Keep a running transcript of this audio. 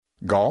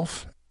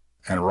Golf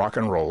and rock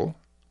and roll.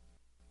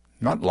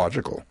 Not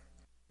logical,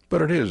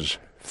 but it is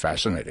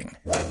fascinating.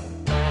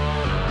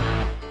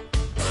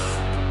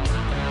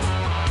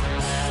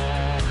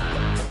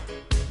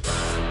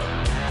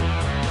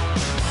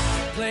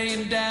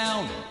 Laying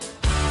down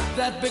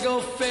that big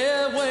old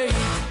fairway.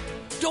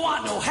 Don't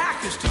want no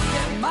hackers to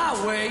get in my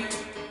way.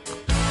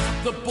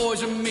 The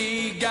boys and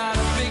me got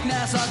a big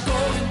Nassau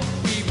going.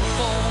 We were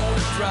born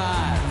to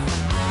drive.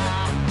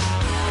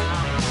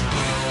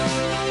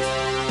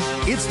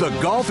 It's the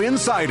Golf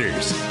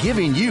Insiders,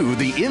 giving you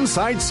the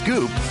inside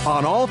scoop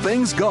on all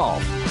things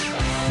golf.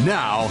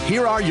 Now,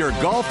 here are your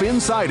Golf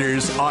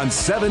Insiders on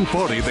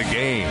 740 The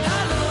Game.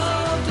 I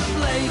love to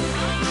play.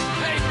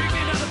 Hey, bring me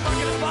another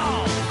bucket of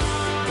balls.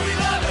 We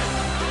love it.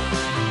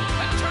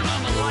 And turn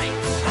on the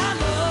lights. I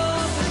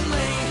love to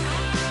play.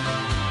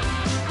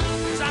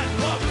 'Cause I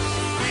love it.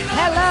 We love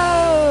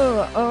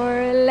Hello,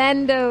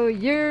 Orlando.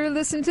 You're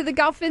listening to the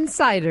Golf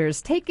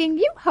Insiders, taking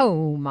you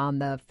home on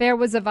the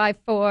fairways of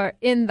I-4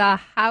 in the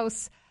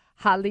house.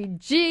 Holly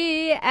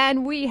G,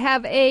 and we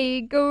have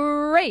a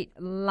great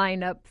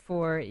lineup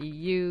for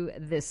you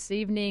this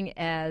evening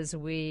as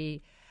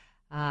we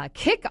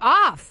kick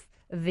off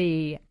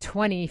the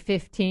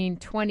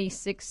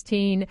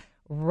 2015-2016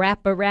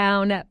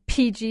 wraparound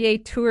PGA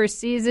Tour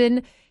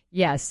season.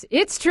 Yes,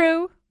 it's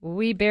true.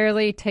 We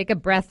barely take a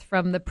breath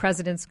from the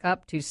President's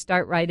Cup to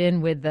start right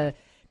in with the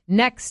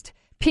next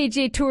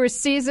PGA Tour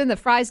season, the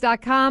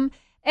Fries.com.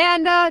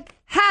 And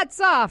hats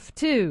off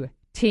to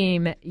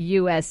Team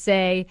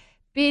USA,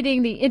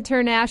 beating the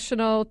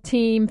international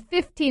team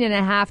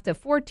 15.5 to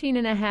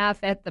 14.5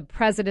 at the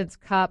President's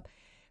Cup.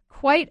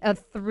 Quite a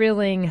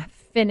thrilling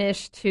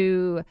finish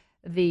to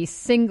the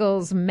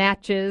singles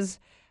matches,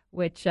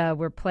 which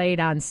were played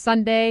on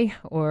Sunday,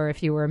 or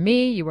if you were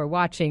me, you were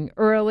watching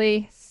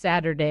early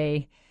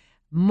Saturday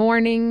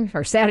morning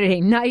or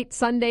Saturday night,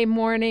 Sunday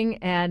morning,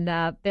 and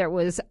there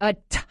was a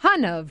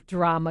ton of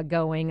drama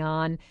going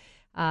on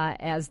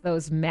as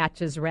those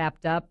matches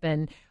wrapped up.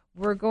 And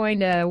we're going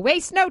to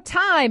waste no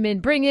time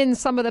and bring in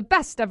some of the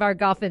best of our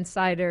Golf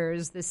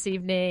Insiders this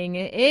evening,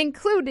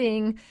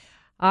 including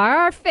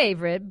our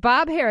favorite,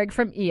 Bob Harig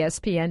from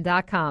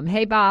ESPN.com.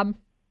 Hey, Bob.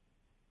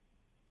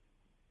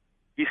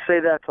 You say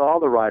that to all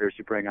the writers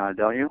you bring on,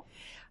 don't you?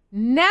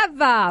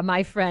 Never,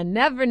 my friend.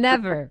 Never,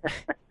 never.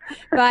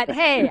 But,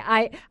 hey,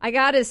 I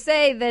got to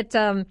say that,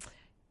 the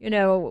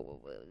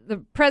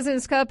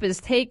President's Cup has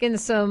taken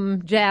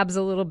some jabs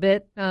a little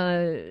bit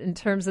in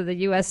terms of the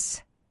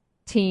U.S.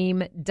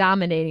 team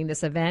dominating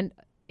this event,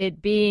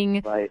 it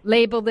being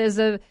labeled as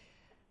an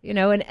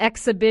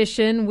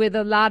exhibition with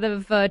a lot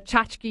of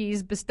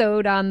tchotchkes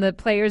bestowed on the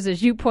players,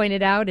 as you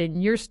pointed out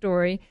in your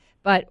story.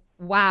 But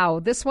wow,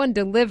 this one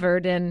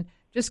delivered, and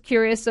just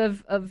curious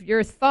of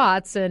your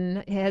thoughts.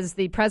 And has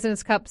the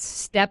President's Cup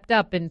stepped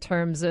up in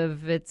terms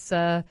of its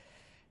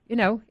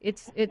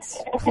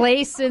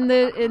place in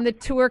the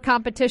tour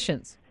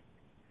competitions?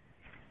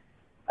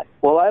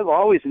 Well, I've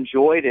always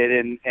enjoyed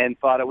it and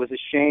thought it was a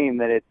shame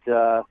that it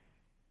was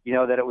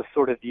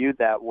sort of viewed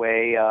that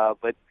way.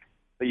 But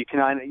you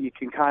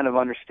can kind of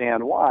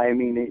understand why. I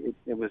mean,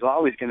 it was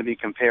always going to be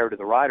compared to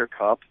the Ryder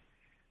Cup,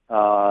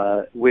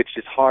 which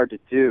is hard to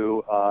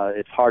do.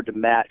 It's hard to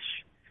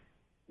match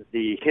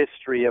the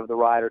history of the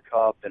Ryder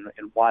Cup and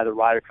why the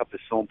Ryder Cup is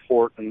so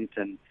important.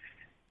 And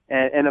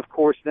of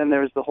course, then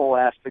there's the whole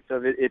aspect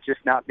of it just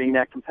not being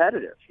that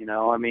competitive.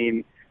 I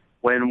mean,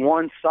 when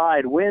one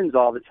side wins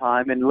all the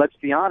time, and let's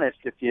be honest,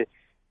 if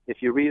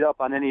you read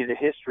up on any of the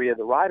history of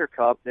the Ryder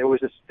Cup, there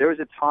was a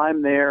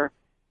time there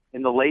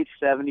in the late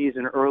 70s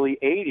and early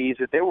 80s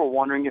that they were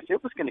wondering if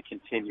it was going to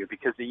continue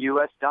because the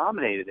U.S.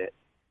 dominated it,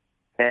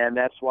 and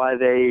that's why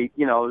they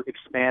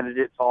expanded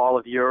it to all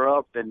of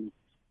Europe. And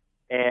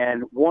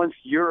once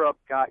Europe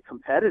got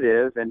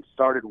competitive and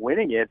started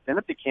winning it, then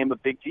it became a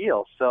big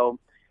deal. So,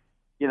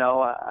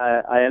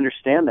 I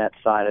understand that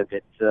side of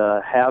it.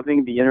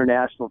 Having the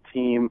international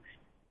team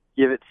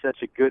give it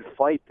such a good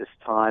fight this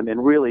time,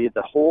 and really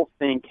the whole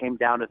thing came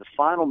down to the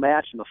final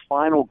match and the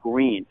final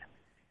green.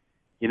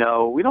 We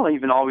don't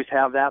even always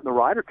have that in the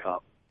Ryder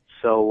Cup.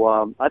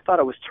 So I thought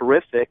it was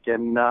terrific,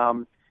 and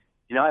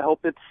I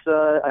hope it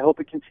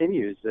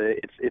continues.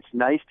 It's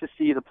nice to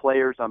see the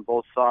players on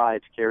both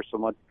sides care so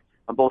much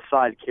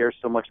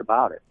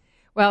about it.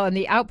 Well, and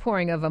the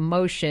outpouring of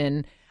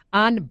emotion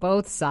on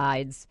both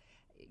sides.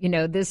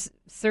 This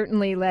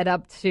certainly led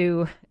up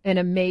to an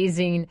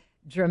amazing,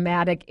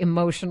 dramatic,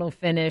 emotional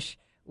finish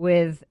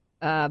with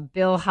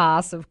Bill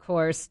Haas, of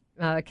course,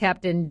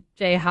 Captain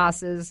Jay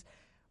Haas's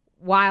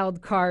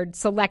wild card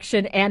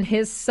selection, and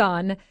his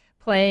son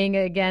playing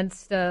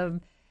against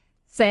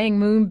Sang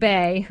Moon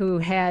Bae, who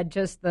had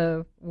just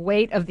the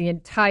weight of the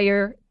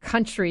entire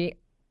country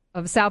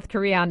of South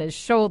Korea on his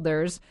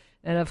shoulders.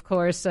 And, of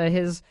course,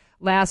 his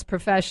last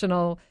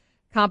professional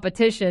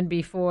competition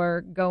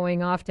before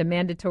going off to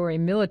mandatory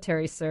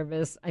military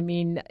service. I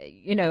mean,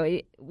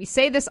 we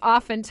say this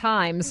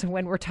oftentimes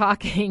when we're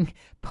talking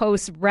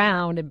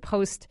post-round and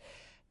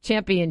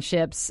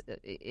post-championships.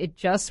 It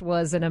just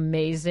was an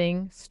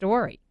amazing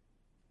story.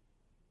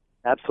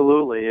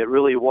 Absolutely, it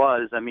really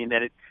was. I mean,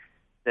 that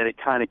it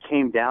kind of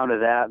came down to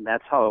that, and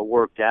that's how it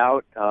worked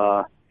out.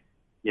 That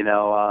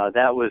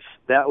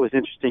was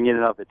interesting in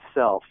and of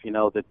itself.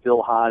 That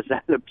Bill Haas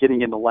ended up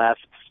getting in the last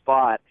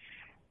spot.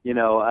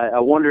 I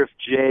wonder if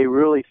Jay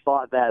really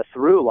thought that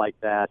through like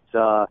that.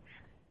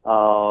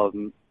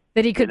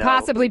 That he could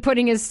possibly put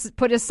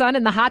his son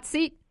in the hot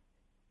seat.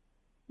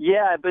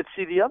 Yeah, but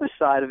see, the other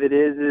side of it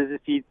is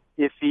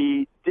if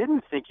he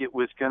didn't think it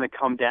was going to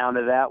come down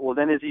to that, well,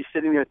 then is he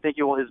sitting there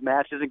thinking, well, his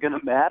match isn't going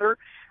to matter?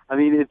 I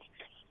mean,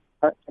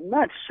 I'm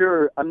not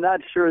sure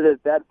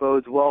that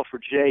bodes well for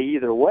Jay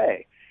either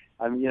way.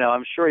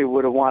 I'm sure he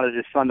would have wanted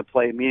his son to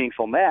play a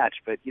meaningful match,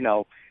 but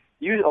a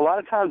lot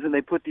of times when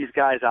they put these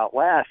guys out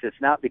last, it's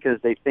not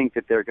because they think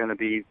that they're going to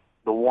be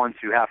the ones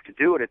who have to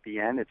do it at the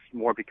end. It's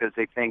more because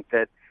they think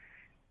that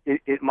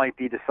it might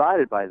be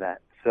decided by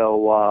that.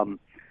 So,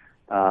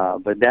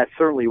 but that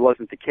certainly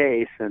wasn't the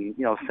case. And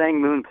Sang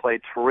Moon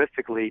played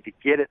terrifically to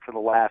get it to the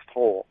last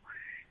hole,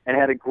 and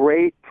had a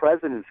great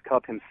President's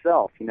Cup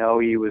himself. He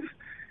was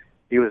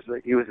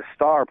a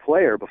star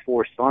player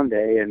before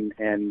Sunday, and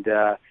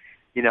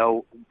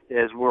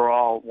as we're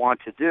all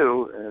want to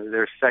do,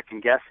 they're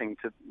second guessing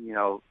to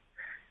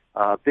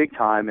big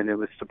time, and it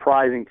was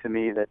surprising to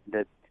me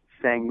that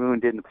Sang Moon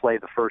didn't play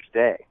the first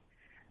day.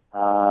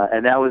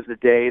 And that was the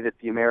day that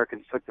the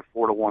Americans took the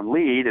 4-1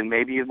 lead, and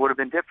maybe it would have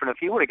been different if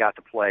he would have got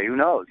to play. Who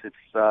knows?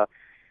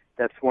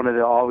 That's one of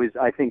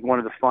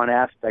the fun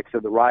aspects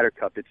of the Ryder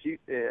Cup.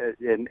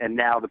 And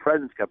now the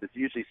President's Cup is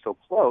usually so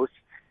close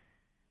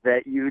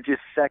that you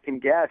just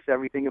second guess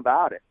everything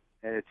about it.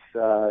 And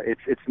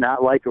it's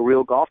not like a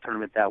real golf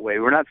tournament that way.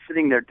 We're not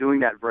sitting there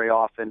doing that very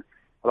often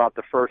about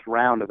the first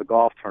round of the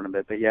golf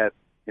tournament, but yet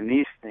in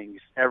these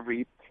things,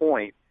 every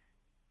point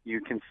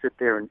you can sit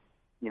there and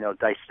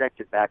dissect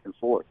it back and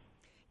forth.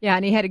 Yeah,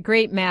 and he had a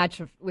great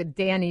match with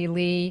Danny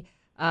Lee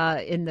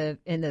in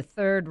the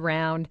third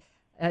round.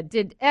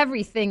 Did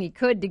everything he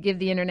could to give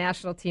the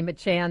international team a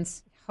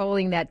chance,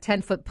 holing that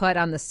 10-foot putt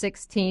on the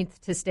 16th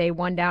to stay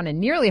one down, and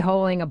nearly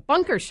holing a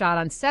bunker shot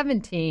on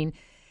 17,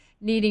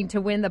 needing to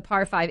win the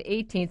par 5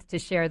 18th to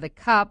share the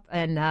cup.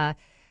 And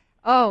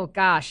oh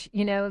gosh,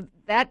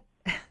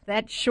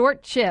 that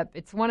short chip,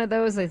 it's one of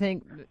those I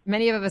think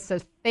many of us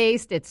have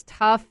faced. It's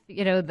tough.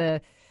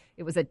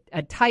 It was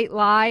a tight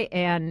lie,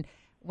 and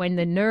when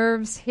the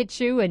nerves hit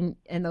you and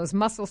those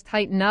muscles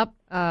tighten up,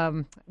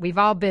 we've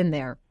all been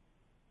there.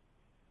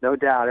 No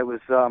doubt. It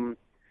was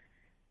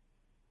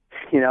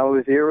it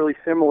was eerily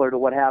similar to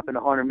what happened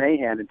to Hunter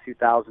Mahan in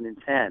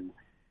 2010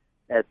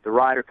 at the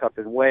Ryder Cup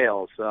in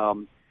Wales.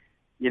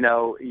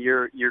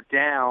 You're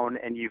down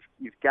and you've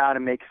got to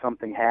make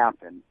something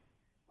happen.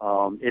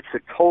 It's a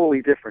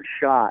totally different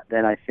shot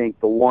than I think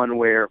the one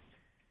where,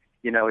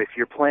 if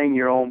you're playing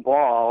your own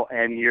ball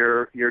and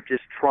you're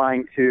just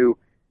trying to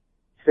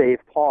save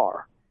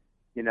par.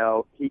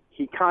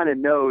 He kind of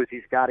knows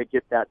he's got to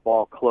get that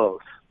ball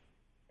close,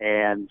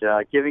 and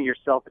giving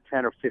yourself a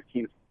 10 or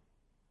 15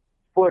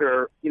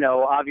 footer,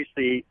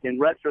 obviously in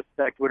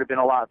retrospect would have been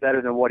a lot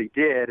better than what he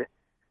did,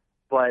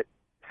 but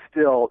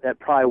still that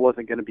probably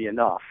wasn't going to be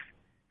enough.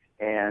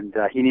 And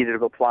he needed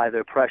to apply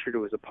the pressure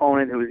to his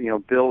opponent. It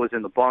was, Bill was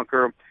in the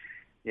bunker.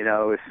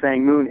 If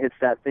Sang Moon hits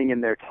that thing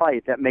in there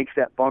tight, that makes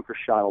that bunker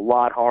shot a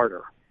lot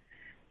harder.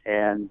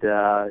 And,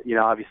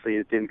 obviously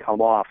it didn't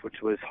come off,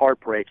 which was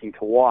heartbreaking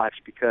to watch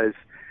because,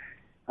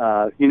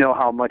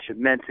 how much it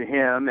meant to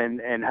him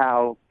and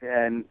how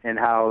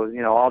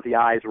all the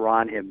eyes were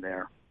on him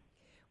there.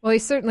 Well, he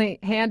certainly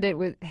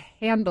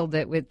handled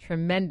it with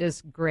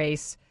tremendous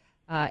grace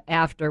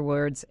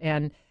afterwards.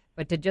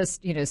 But to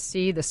just,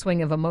 see the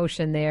swing of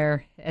emotion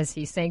there as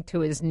he sank to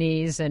his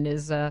knees and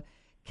his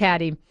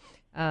caddy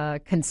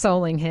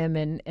consoling him,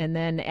 and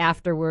then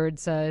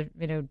afterwards,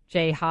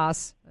 Jay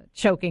Haas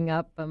choking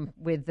up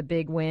with the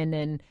big win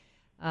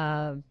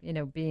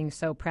and, being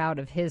so proud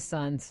of his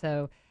son.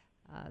 So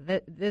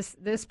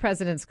this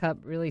President's Cup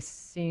really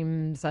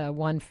seems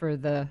one for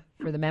the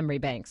memory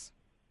banks.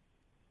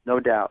 No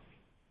doubt.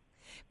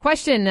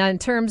 Question in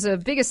terms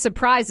of biggest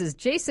surprises,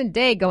 Jason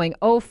Day going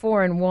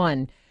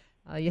 0-4-1.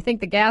 You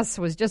think the gas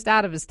was just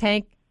out of his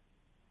tank?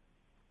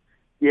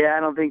 Yeah,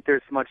 I don't think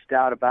there's much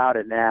doubt about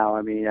it now.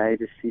 I mean,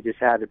 he just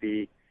had to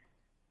be,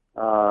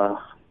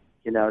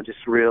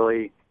 just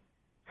really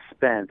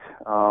spent.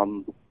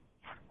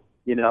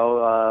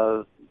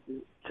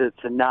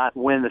 To not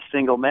win a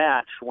single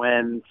match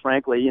when,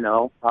 frankly,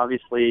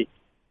 obviously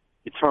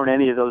you turn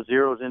any of those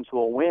zeros into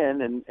a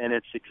win, and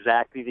it's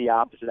exactly the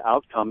opposite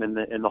outcome in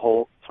the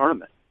whole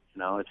tournament.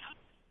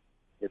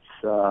 It's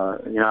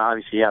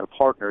obviously you had a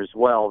partner as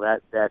well.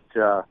 That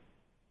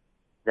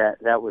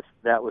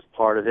was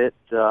part of it.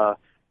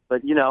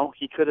 But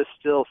he could have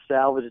still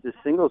salvaged the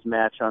singles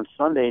match on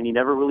Sunday, and he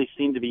never really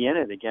seemed to be in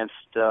it against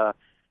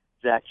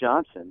Zach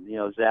Johnson.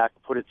 Zach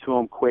put it to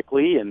him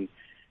quickly, and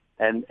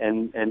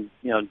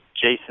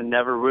Jason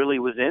never really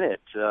was in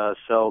it.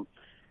 So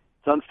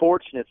it's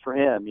unfortunate for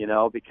him,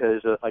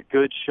 because a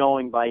good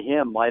showing by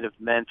him might have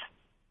meant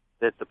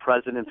that the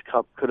President's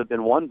Cup could have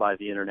been won by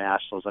the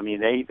Internationals. I mean,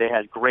 they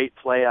had great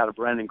play out of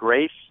Brendan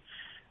Grace.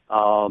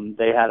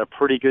 They had a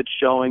pretty good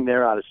showing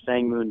there out of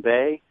Sangmoon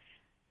Bae.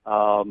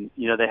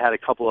 They had a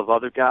couple of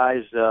other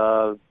guys.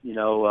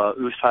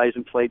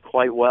 Oosthuizen played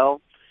quite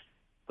well,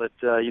 but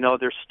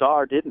their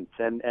star didn't.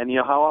 And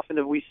how often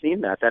have we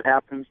seen that? That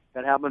happens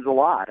a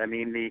lot. I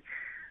mean,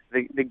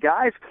 the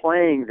guys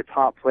playing the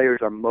top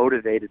players are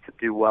motivated to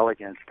do well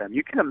against them.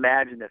 You can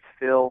imagine that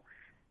Phil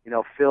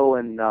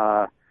and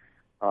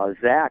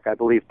Zach, I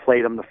believe,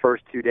 played them the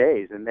first 2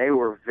 days, and they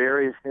were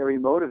very, very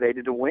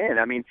motivated to win.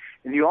 I mean,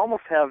 and you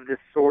almost have this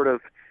sort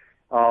of,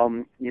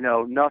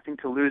 nothing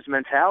to lose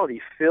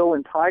mentality. Phil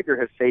and Tiger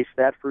have faced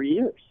that for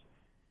years.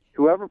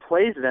 Whoever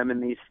plays them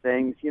in these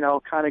things,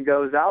 kind of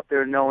goes out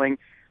there knowing,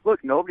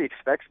 look, nobody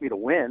expects me to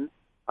win.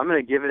 I'm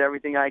going to give it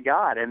everything I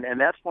got. And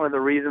that's one of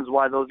the reasons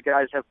why those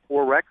guys have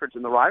poor records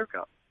in the Ryder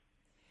Cup.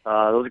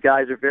 Those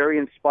guys are very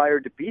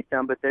inspired to beat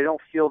them, but they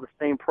don't feel the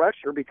same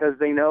pressure because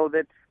they know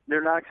that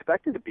they're not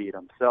expected to beat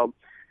them. So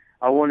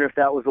I wonder if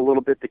that was a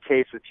little bit the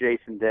case with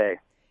Jason Day.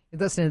 You're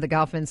listening to the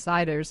Golf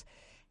Insiders.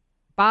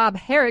 Bob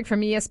Herrick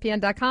from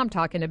ESPN.com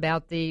talking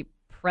about the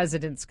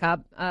President's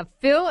Cup.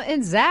 Phil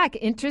and Zach,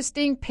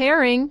 interesting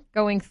pairing,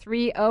 going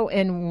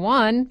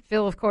 3-0-1.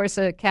 Phil, of course,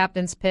 a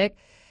captain's pick.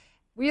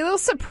 Were you a little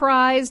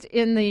surprised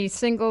in the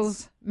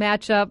singles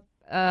matchup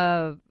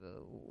of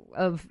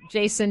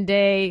Jason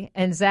Day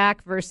and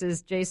Zach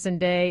versus Jason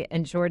Day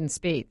and Jordan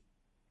Spieth?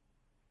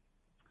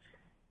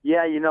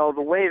 Yeah,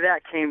 the way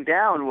that came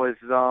down was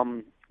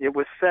it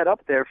was set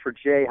up there for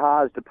Jay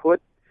Haas to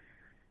put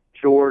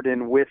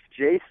Jordan with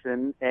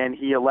Jason, and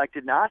he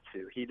elected not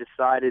to. He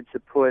decided to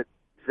put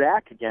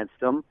Zach against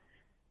him,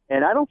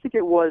 and I don't think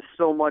it was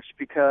so much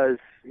because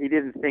he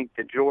didn't think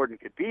that Jordan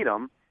could beat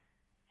him.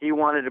 He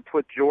wanted to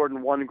put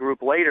Jordan one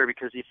group later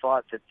because he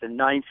thought that the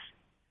ninth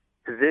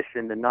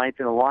position, the ninth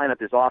in the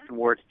lineup, is often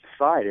where it's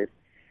decided.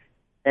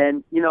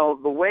 And,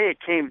 the way it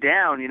came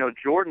down,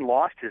 Jordan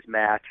lost his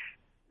match,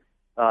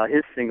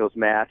 his singles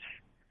match,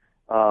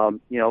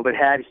 but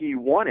had he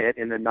won it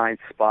in the ninth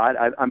spot,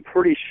 I'm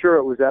pretty sure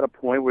it was at a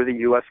point where the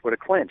U.S. would have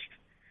clinched.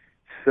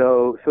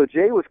 So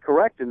Jay was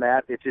correct in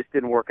that. It just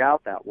didn't work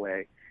out that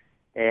way.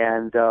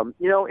 And,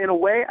 in a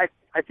way,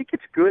 I think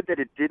it's good that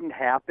it didn't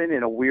happen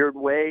in a weird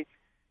way.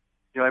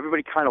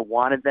 Everybody kind of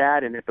wanted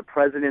that, and at the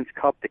President's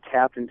Cup, the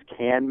captains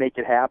can make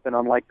it happen,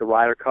 unlike the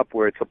Ryder Cup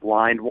where it's a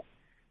blind,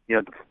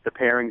 the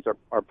pairings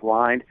are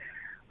blind.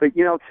 But,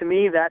 to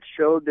me, that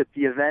showed that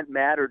the event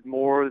mattered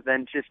more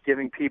than just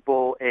giving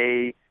people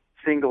a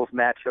singles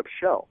matchup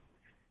show.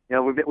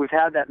 We've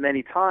had that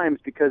many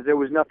times because there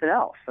was nothing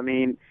else. I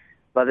mean,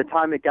 by the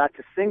time it got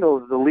to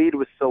singles, the lead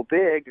was so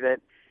big that,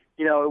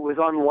 it was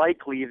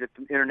unlikely that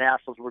the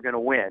Internationals were going to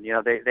win.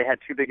 They had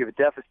too big of a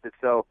deficit,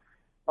 so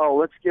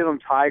let's give them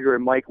Tiger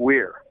and Mike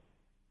Weir.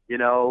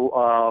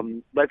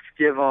 Let's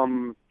give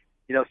them,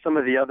 some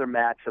of the other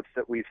matchups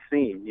that we've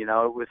seen.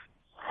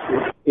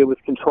 It was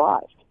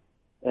contrived,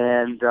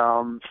 and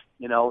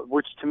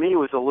which to me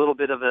was a little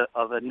bit of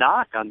a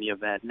knock on the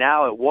event.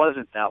 Now it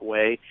wasn't that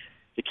way.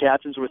 The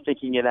captains were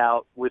thinking it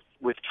out with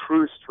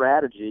true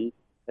strategy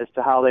as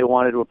to how they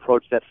wanted to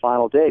approach that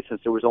final day,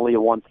 since there was only a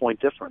 1-point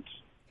difference.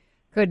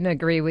 Couldn't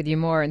agree with you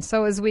more. And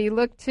so as we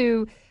look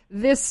to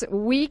this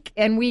week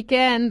and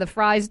weekend,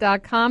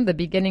 thefries.com, the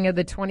beginning of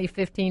the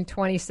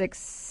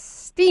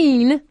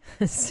 2015-2016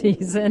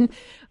 season.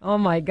 Oh,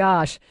 my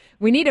gosh.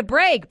 We need a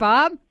break,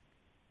 Bob.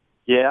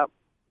 Yeah.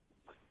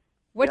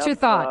 What's your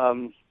thought?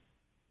 I'm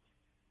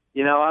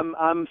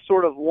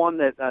sort of one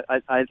that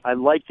I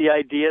like the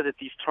idea that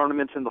these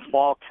tournaments in the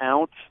fall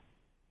count.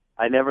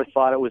 I never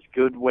thought it was a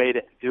good way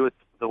to do it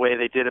the way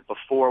they did it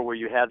before, where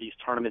you had these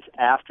tournaments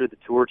after the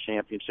Tour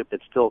Championship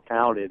that still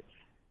counted.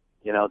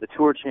 The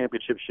Tour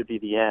Championship should be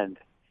the end.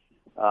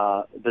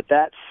 But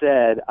that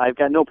said, I've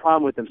got no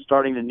problem with them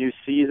starting the new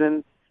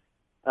season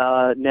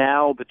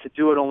now, but to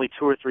do it only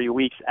 2 or 3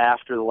 weeks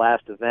after the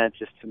last event,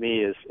 just to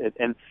me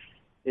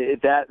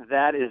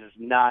that is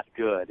not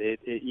good.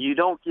 You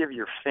don't give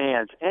your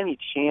fans any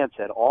chance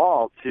at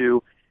all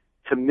to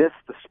miss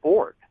the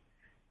sport.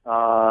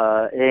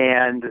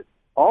 And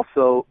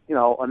also,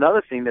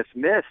 another thing that's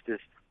missed is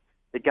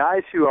the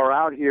guys who are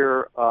out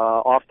here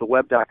off the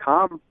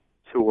web.com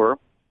tour,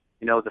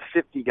 the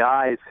 50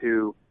 guys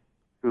who've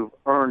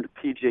earned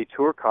PGA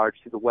Tour cards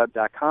through the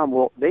web.com,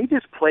 well, they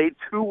just played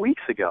 2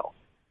 weeks ago.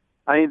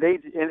 I mean,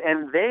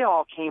 they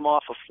all came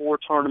off a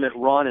 4-tournament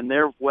run in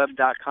their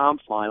web.com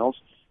finals.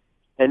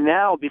 And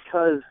now,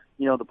 because,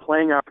 the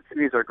playing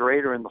opportunities are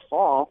greater in the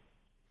fall,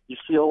 you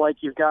feel like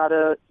you got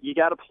to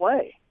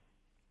play.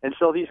 And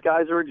so these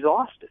guys are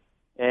exhausted.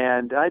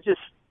 And I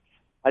just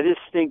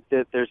think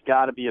that there's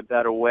got to be a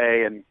better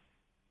way. And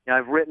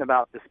I've written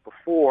about this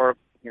before.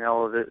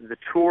 The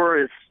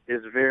tour is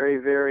very,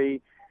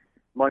 very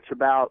much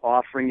about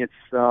offering its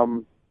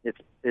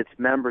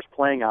members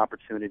playing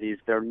opportunities.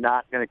 They're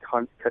not going to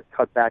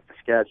cut back the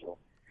schedule.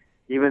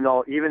 Even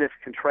if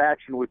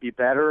contraction would be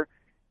better,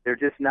 they're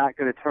just not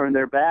going to turn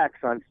their backs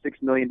on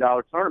 $6 million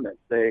tournaments.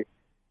 The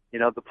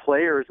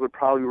players would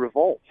probably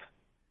revolt.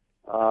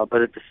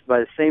 But by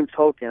the same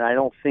token, I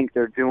don't think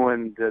they're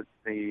doing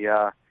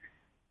the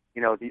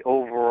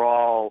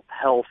overall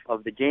health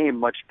of the game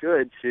much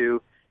good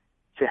to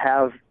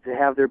have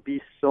there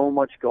be so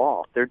much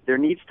golf. There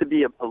needs to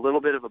be a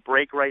little bit of a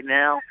break right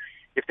now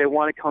if they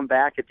want to come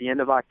back at the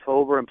end of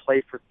October and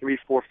play for 3,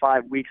 4,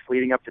 5 weeks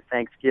leading up to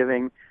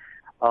Thanksgiving.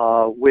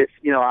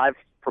 I've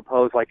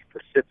proposed like a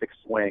Pacific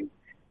swing,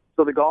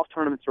 so the golf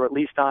tournaments are at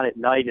least on at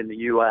night in the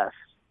U.S.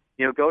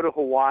 Go to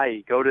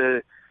Hawaii, go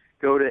to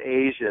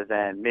Asia,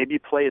 then maybe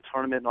play a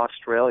tournament in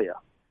Australia.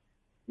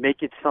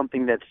 Make it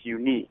something that's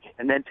unique,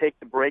 and then take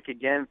the break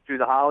again through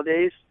the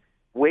holidays.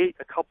 Wait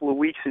a couple of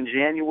weeks in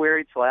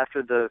January till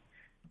after the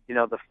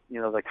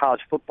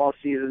college football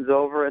season's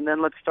over, and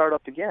then let's start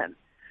up again.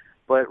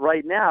 But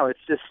right now, it's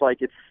just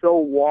like it's so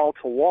wall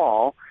to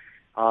wall.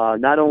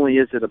 Not only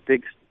is it a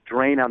big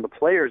drain on the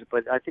players,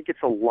 but I think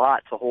it's a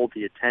lot to hold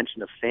the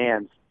attention of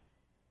fans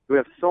who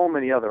have so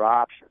many other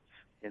options.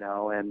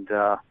 And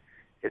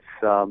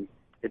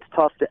it's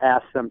tough to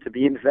ask them to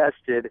be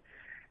invested,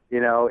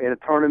 in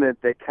a tournament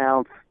that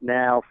counts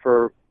now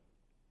for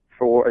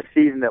a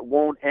season that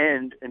won't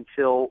end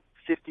until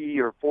 50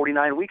 or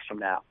 49 weeks from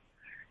now.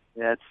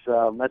 That's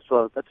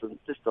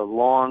just a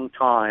long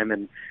time,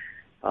 and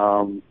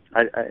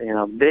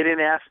they didn't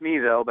ask me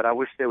though, but I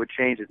wish they would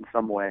change it in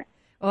some way.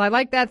 Well, I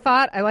like that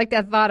thought. I like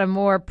that thought of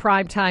more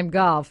primetime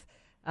golf.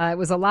 It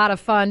was a lot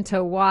of fun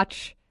to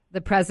watch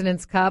the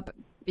President's Cup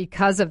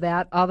because of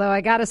that. Although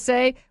I got to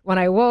say, when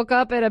I woke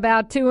up at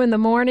about 2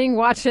 a.m.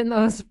 watching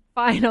those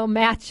final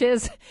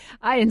matches,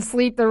 I didn't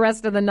sleep the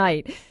rest of the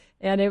night,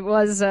 and it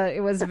was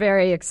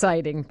very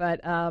exciting.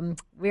 But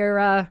we're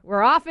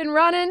off and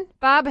running.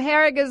 Bob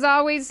Harig, as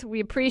always,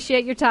 we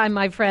appreciate your time,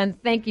 my friend.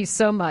 Thank you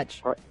so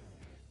much. All right.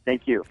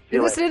 Thank you.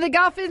 You're listening to the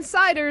Golf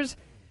Insiders,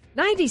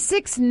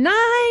 96.9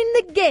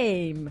 The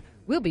Game.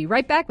 We'll be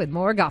right back with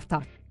more golf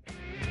talk.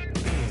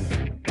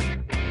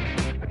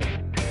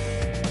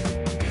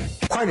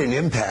 Quite an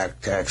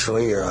impact,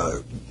 actually,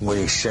 when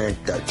he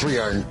shanked that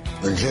 3-iron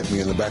and hit me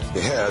in the back of the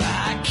head.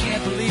 I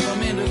can't believe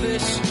I'm into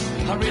this.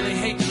 I really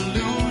hate to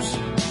lose.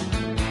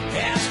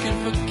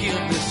 Asking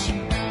forgiveness.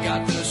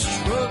 Got the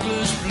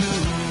struggler's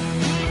blues.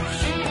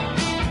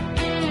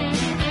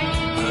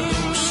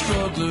 Those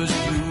struggler's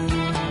blues.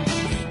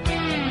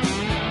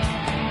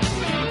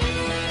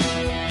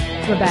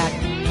 We're back.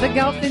 The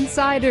Golf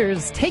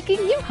Insiders taking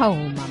you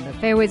home on the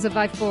fairways of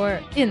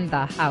I-4 in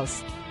the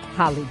house.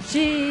 Holly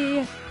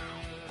G.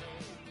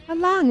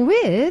 Along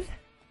with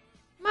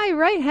my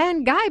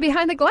right-hand guy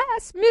behind the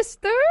glass,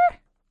 Mr.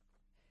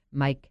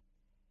 Mike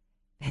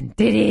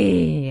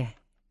Venditti.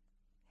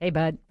 Hey,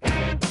 bud.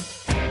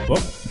 Whoop,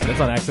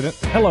 that's on accident.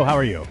 Hello, how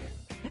are you?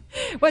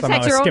 What's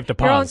Somehow that, I skipped a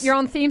pause. your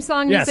own theme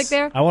song Yes, music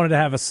there? I wanted to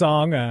have a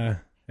song and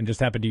just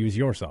happened to use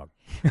your song.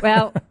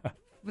 Well,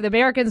 the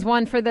Americans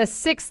won for the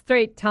 6th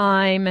straight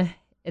time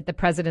at the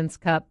President's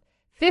Cup.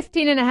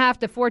 15.5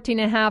 to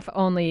 14.5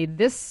 only.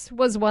 This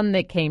was one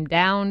that came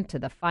down to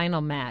the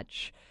final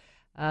match.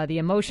 The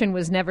emotion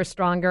was never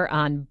stronger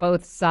on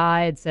both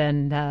sides.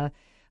 And,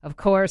 of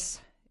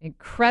course,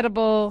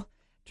 incredible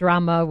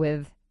drama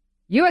with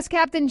U.S.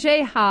 Captain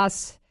Jay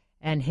Haas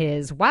and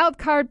his wild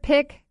card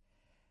pick,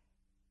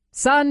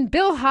 son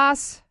Bill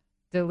Haas,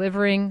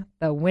 delivering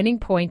the winning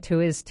point to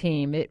his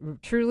team. It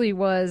truly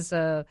was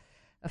a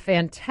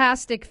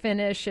fantastic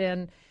finish.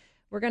 And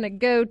we're going to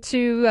go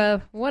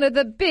to one of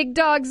the big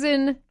dogs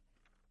in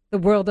the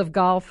world of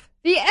golf,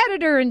 the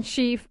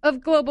editor-in-chief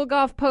of Global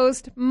Golf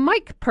Post,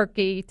 Mike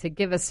Perky, to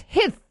give us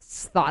his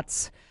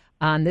thoughts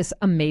on this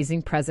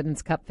amazing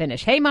President's Cup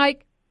finish. Hey,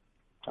 Mike.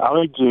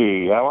 Holly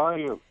G, how are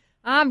you?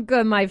 I'm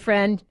good, my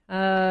friend.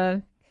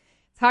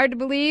 It's hard to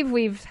believe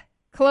we've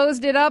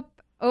closed it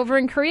up over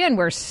in Korea, and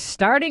we're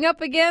starting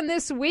up again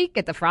this week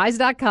at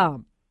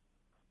thefries.com.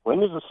 When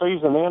does the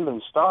season end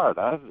and start?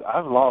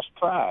 I've lost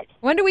track.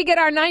 When do we get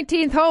our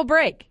 19th hole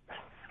break?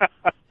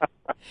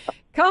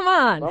 Come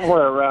on.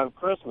 Somewhere around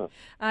Christmas.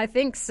 I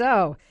think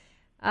so.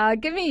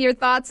 Give me your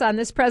thoughts on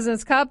this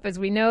President's Cup. As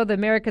we know, the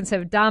Americans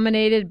have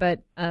dominated,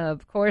 but,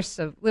 of course,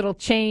 a little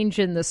change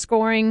in the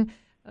scoring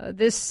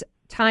this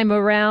time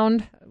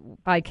around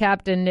by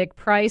Captain Nick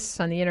Price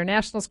on the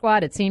international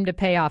squad. It seemed to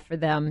pay off for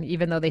them,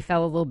 even though they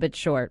fell a little bit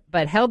short,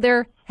 but held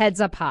their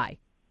heads up high.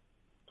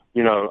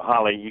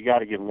 Holly, you got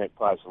to give Nick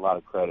Price a lot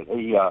of credit.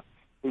 He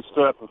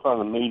stood up in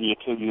front of the media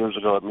 2 years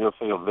ago at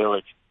Muirfield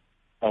Village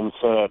and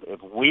said,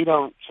 if we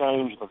don't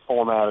change the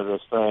format of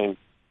this thing,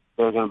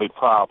 there are going to be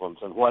problems.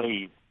 And what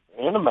he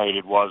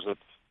intimated was that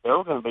there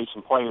were going to be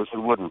some players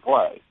who wouldn't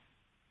play.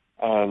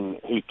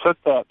 And he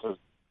took that to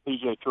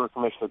PGA Tour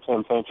Commissioner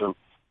Tim Finchem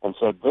and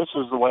said, this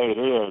is the way it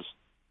is,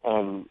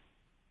 and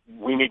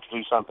we need to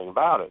do something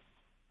about it.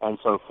 And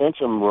so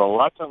Finchem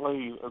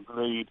reluctantly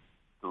agreed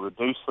to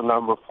reduce the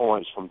number of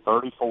points from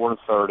 34 to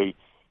 30,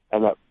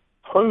 and that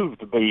proved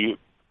to be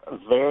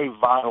very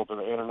vital to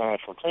the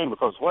international team,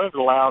 because what it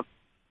allowed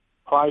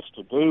Price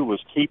to do was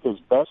keep his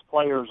best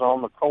players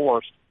on the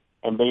course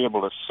and be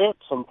able to sit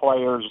some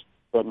players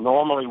that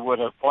normally would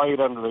have played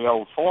under the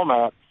old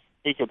format.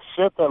 He could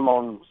sit them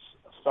on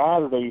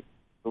Saturday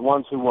the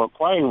ones who weren't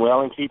playing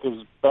well and keep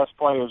his best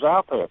players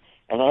out there.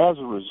 And as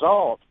a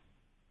result,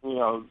 you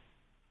know,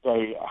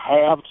 they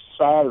halved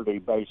Saturday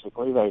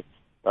basically. They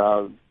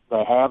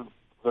halved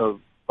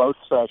both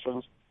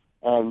sessions,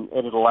 and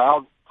it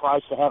allowed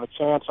Price to have a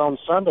chance on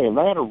Sunday, and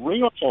they had a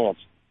real chance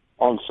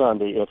on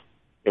Sunday.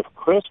 If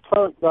Chris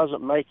Kirk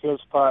doesn't make his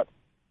putt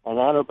and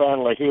Anirban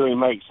Lahiri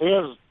makes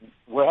his,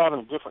 we're having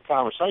a different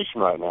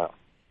conversation right now.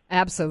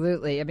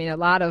 Absolutely. I mean, a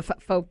lot of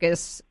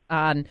focus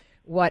on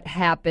what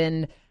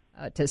happened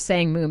to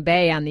Sang Moon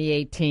Bae on the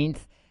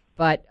 18th,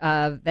 but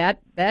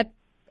that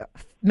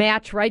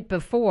match right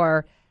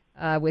before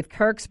with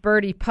Kirk's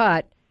birdie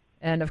putt,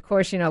 and of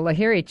course, you know,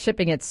 Lahiri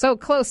chipping it so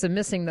close and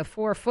missing the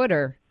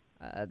 4-footer.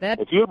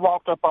 If you had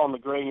walked up on the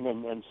green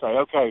and say,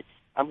 okay,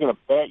 I'm going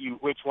to bet you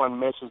which one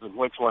misses and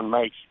which one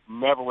makes,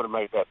 never would have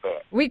made that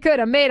bet. We could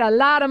have made a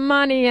lot of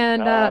money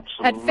at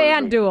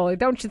FanDuel,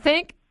 don't you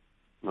think?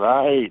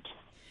 Right.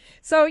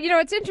 So, you know,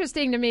 it's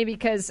interesting to me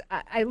because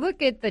I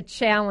look at the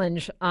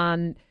challenge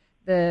on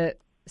the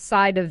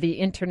side of the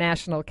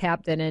international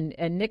captain,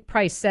 and Nick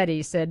Price said,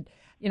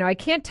 you know, I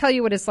can't tell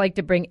you what it's like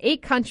to bring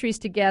 8 countries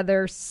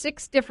together,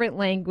 6 different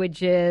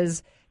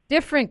languages,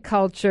 different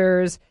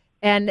cultures,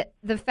 and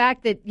the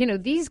fact that, you know,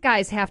 these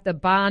guys have to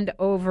bond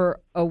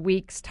over a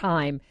week's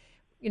time,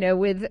 you know,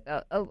 with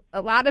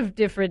a lot of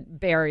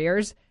different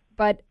barriers.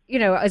 But, you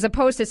know, as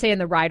opposed to, say, in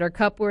the Ryder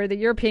Cup, where the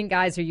European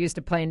guys are used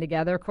to playing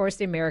together, of course,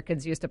 the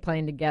Americans used to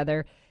playing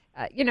together.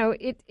 You know,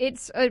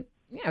 it's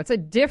a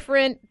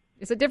different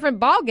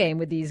ball game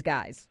with these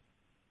guys.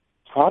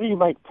 How do you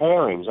make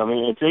pairings? I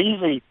mean, it's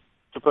easy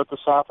to put the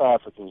South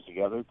Africans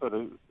together, put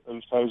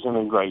Oosthuizen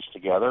and Grace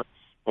together,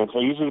 and it's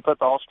easy to put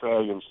the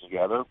Australians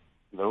together.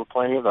 There were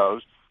plenty of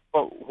those.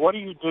 But what do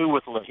you do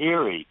with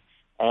Lahiri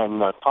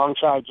and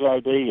Thongchai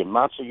JD and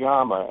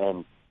Matsuyama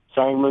and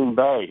Sang Moon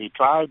Bae? He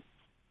tried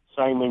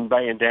Sang Moon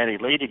Bae and Danny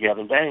Lee together,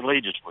 and Danny Lee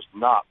just was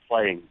not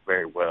playing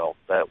very well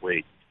that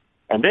week.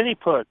 And then he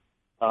put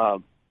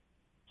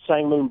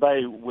Sang Moon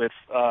Bae with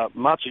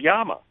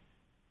Matsuyama.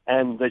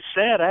 And they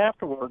said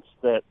afterwards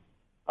that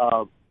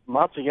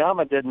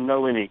Matsuyama didn't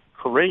know any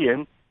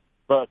Korean,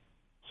 but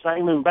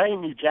Sang Moon Bae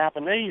knew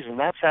Japanese, and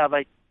that's how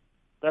they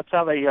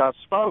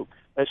spoke.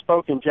 They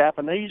spoke in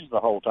Japanese the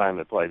whole time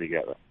they played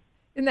together.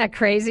 Isn't that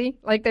crazy?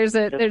 Like there's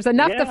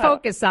enough to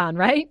focus on,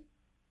 right?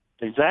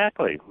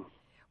 Exactly.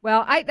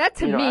 Well,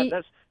 that's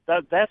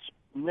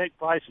Nick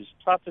Price's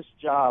toughest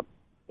job,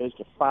 is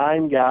to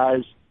find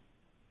guys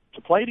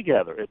to play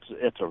together.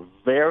 It's a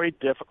very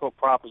difficult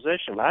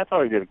proposition. I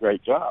thought he did a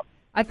great job.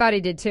 I thought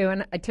he did too,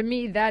 and to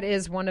me, that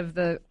is one of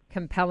the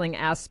compelling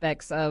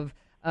aspects of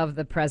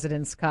the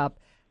President's Cup.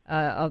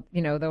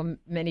 You know, though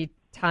many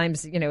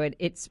times, you know,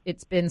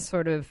 it's been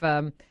sort of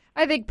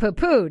I think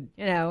poo-pooed,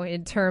 you know,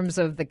 in terms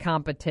of the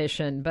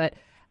competition, but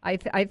I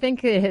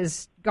think it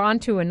has gone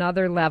to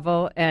another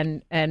level,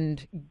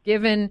 and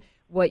given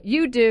what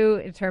you do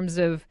in terms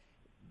of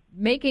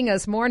making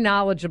us more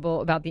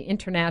knowledgeable about the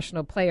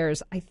international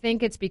players, I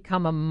think it's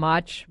become a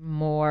much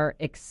more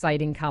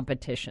exciting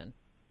competition.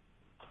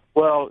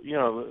 Well, you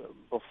know,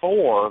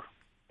 before,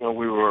 you know,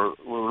 we were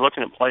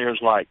looking at players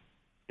like,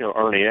 you know,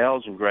 Ernie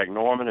Els and Greg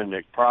Norman and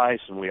Nick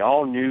Price, and we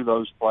all knew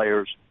those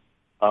players,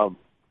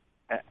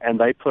 and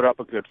they put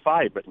up a good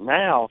fight. But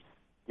now,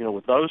 you know,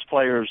 with those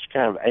players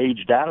kind of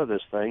aged out of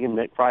this thing, and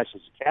Nick Price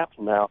is the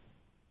captain now,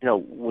 you know,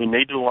 we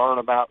need to learn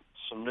about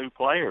some new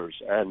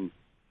players, and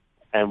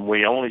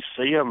we only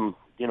see them,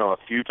 you know, a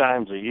few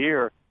times a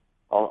year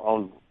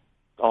on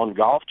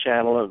Golf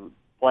Channel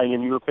playing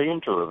in European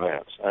Tour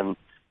events, and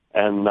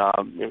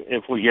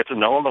if we get to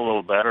know them a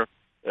little better,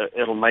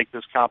 it'll make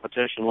this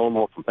competition a little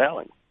more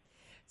compelling.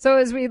 So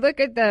as we look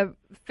at the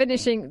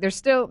finishing, there's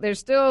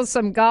still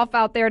some golf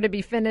out there to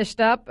be finished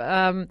up.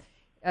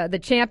 The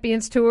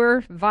Champions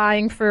Tour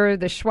vying for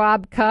the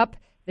Schwab Cup.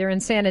 They're in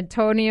San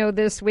Antonio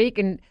this week,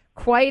 and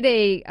quite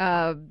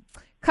a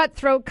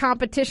cutthroat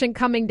competition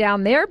coming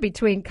down there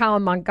between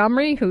Colin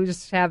Montgomery,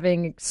 who's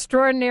having an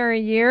extraordinary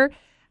year,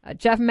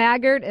 Jeff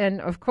Maggart, and,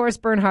 of course,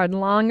 Bernhard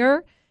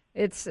Langer.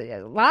 It's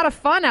a lot of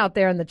fun out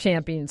there in the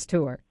Champions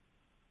Tour.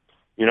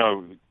 You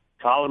know,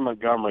 Colin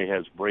Montgomery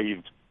has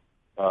breathed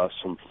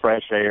some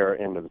fresh air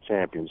into the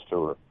Champions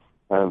Tour.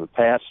 And in the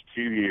past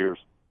few years,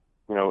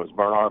 you know, it's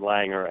Bernhard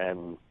Langer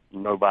and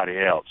nobody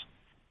else.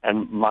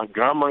 And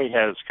Montgomery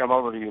has come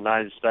over to the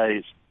United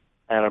States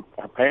and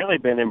apparently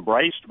been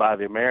embraced by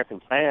the American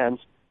fans,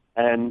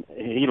 and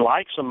he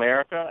likes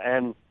America,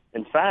 and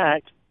in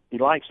fact, he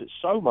likes it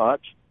so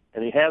much,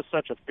 and he has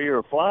such a fear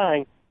of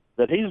flying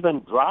that he's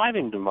been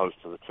driving to most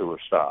of the tour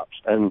stops.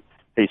 And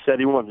he said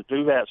he wanted to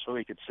do that so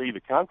he could see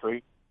the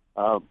country,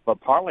 but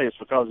partly it's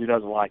because he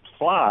doesn't like to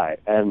fly.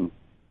 And,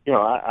 you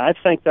know, I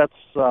think that's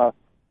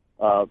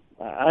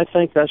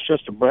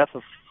just a breath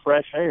of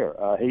fresh air.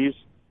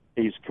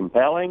 He's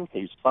compelling,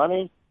 he's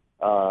funny,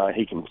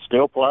 he can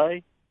still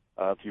play.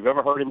 If you've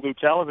ever heard him do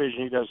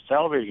television, he does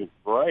television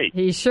great.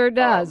 He sure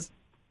does.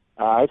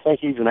 I think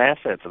he's an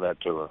asset to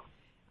that tour.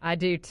 I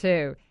do,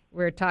 too.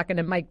 We're talking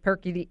to Mike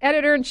Perky, the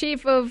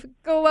editor-in-chief of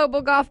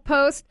Global Golf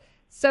Post.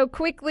 So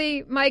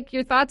quickly, Mike,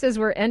 your thoughts as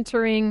we're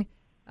entering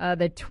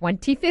the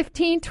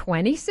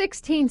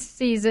 2015-2016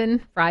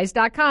 season.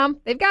 Fries.com.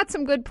 They've got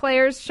some good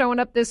players showing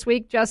up this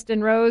week.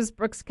 Justin Rose,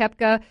 Brooks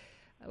Koepka.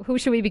 Who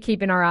should we be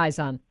keeping our eyes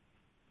on?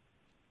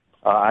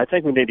 I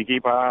think we need to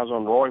keep our eyes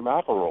on Rory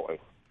McIlroy.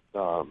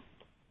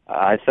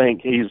 I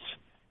think he's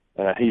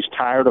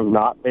tired of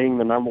not being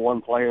the number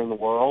one player in the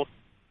world.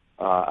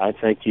 I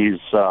think he's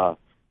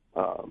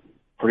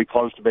pretty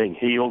close to being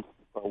healed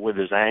with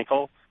his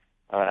ankle.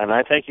 And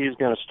I think he's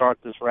going to start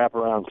this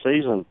wraparound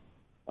season.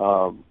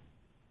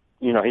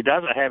 He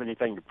doesn't have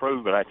anything to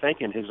prove, but I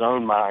think in his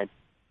own mind,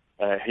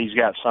 he's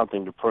got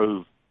something to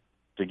prove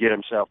to get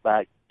himself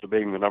back to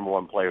being the number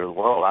one player in the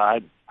world. I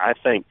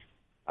think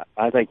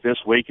this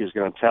week is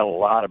going to tell a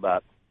lot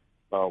about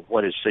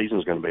what his season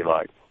is going to be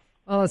like.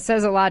 Well, it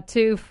says a lot,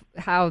 too,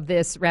 how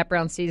this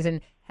wraparound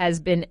season has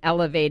been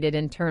elevated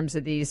in terms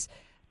of these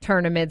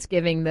tournaments,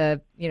 giving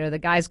the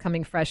guys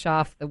coming fresh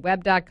off the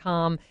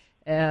web.com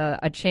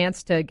a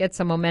chance to get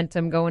some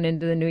momentum going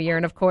into the new year.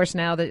 And, of course,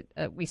 now that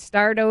we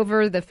start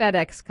over the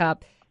FedEx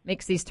Cup,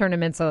 makes these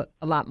tournaments a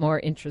lot more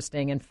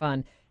interesting and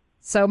fun.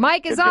 So,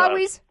 Mike, as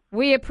always,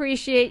 we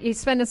appreciate you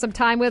spending some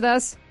time with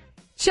us.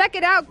 Check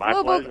it out,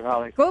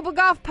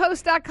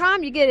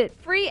 globalgolfpost.com. You get it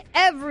free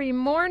every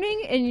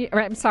morning,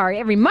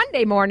 every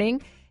Monday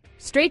morning,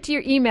 straight to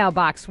your email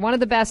box. One of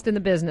the best in the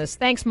business.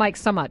 Thanks, Mike,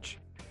 so much.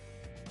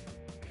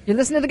 You're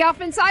listening to the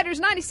Golf Insiders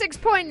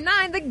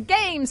 96.9 The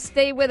Game.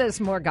 Stay with us.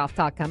 More golf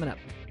talk coming up.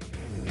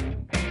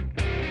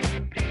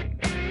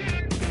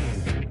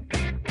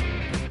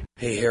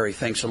 Hey, Harry,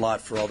 thanks a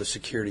lot for all the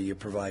security you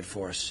provide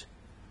for us.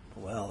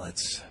 Well,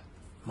 it's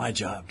my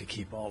job to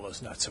keep all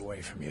those nuts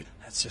away from you.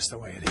 That's just the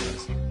way it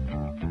is.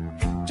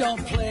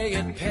 Don't play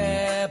at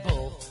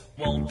Pebble,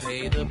 won't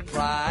pay the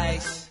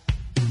price.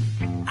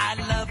 I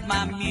love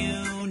my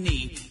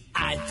Muni,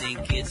 I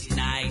think it's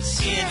nice.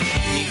 It'd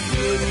be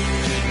good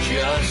to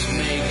just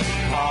make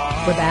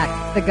par. We're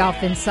back, the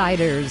Golf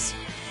Insiders,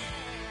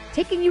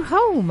 taking you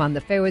home on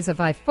the fairways of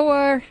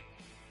I-4.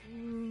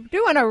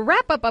 Doing a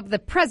wrap-up of the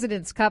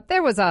President's Cup.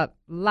 There was a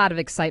lot of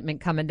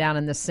excitement coming down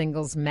in the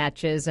singles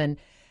matches, and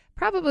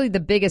probably the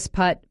biggest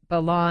putt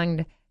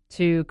belonged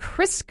to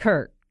Chris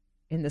Kirk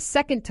in the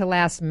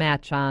second-to-last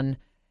match on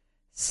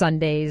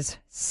Sunday's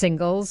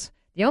singles.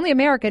 The only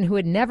American who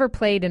had never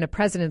played in a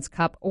President's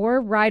Cup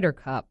or Ryder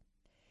Cup,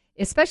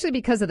 especially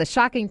because of the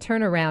shocking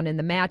turnaround in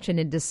the match and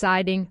in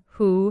deciding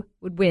who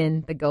would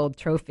win the gold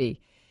trophy.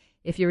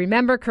 If you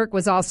remember, Kirk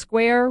was all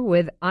square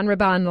with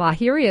Anirban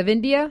Lahiri of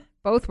India.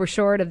 Both were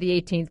short of the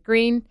 18th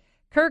green.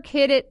 Kirk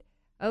hit it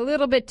a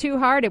little bit too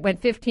hard. It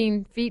went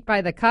 15 feet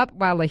by the cup,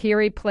 while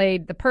Lahiri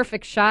played the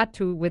perfect shot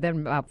to within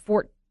about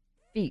 4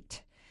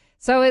 feet.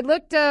 So it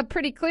looked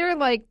pretty clear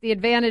like the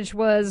advantage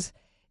was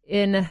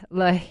in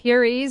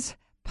Lahiri's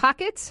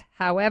pockets.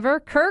 However,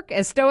 Kirk,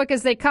 as stoic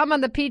as they come on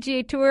the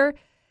PGA Tour,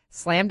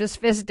 slammed his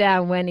fist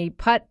down when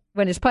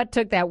his putt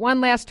took that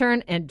one last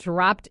turn and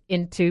dropped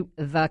into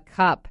the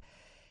cup.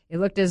 It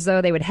looked as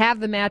though they would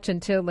have the match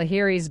until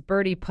Lahiri's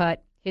birdie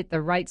putt hit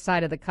the right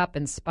side of the cup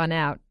and spun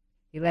out.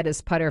 He let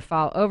his putter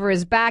fall over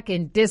his back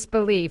in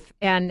disbelief.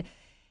 And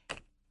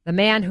the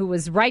man who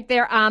was right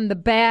there on the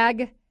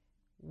bag,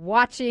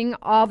 watching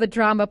all the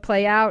drama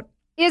play out,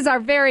 is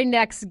our very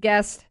next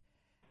guest.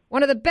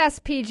 One of the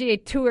best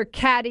PGA Tour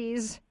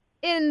caddies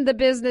in the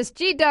business,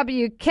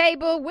 GW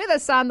Cable, with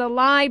us on the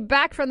line,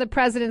 back from the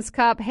President's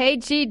Cup. Hey,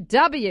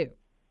 GW.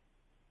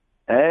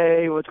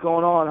 Hey, what's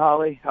going on,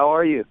 Holly? How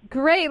are you?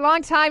 Great.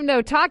 Long time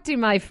no talk to,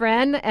 my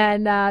friend.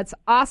 And it's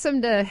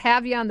awesome to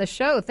have you on the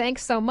show.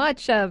 Thanks so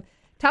much.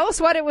 Tell us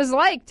what it was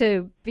like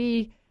to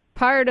be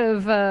part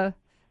of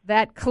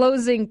that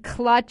closing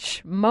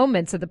clutch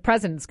moments of the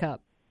President's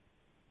Cup.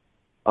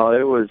 Oh,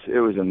 it was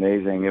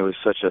amazing. It was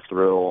such a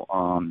thrill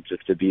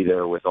just to be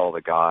there with all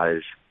the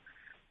guys.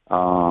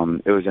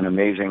 It was an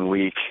amazing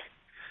week.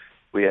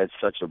 We had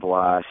such a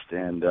blast,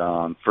 and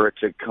for it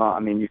to come, I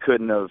mean, you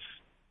couldn't have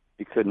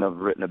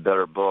written a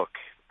better book.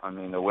 I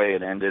mean, the way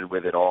it ended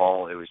with it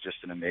all, it was just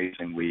an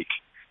amazing week,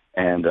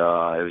 and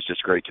it was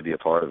just great to be a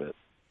part of it.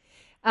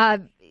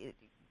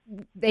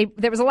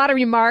 There was a lot of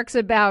remarks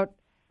about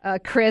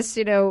Chris,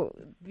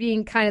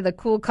 being kind of the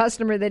cool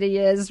customer that he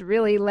is,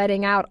 really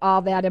letting out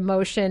all that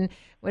emotion.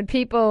 When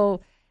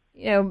people,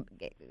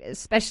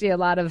 especially a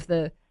lot of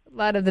the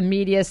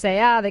media say,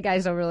 the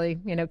guys don't really,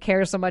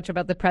 care so much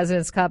about the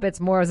President's Cup. It's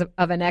more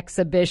of an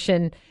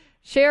exhibition.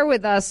 Share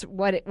with us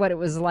what it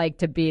was like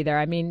to be there.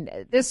 I mean,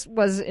 this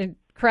was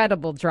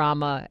incredible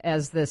drama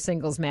as the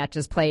singles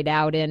matches played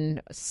out.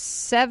 In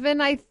 7,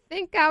 I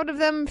think, out of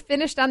them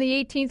finished on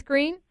the 18th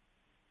green.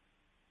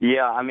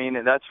 Yeah, I mean,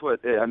 it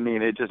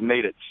just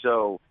made it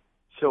so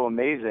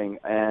amazing.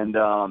 And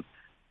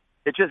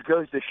it just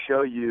goes to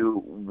show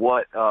you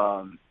what,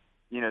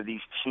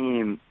 these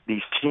team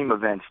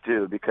events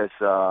do, because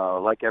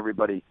like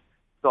everybody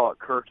thought,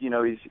 Kirk, he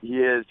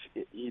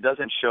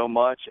doesn't show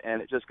much,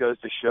 and it just goes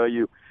to show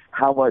you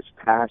how much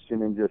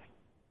passion and just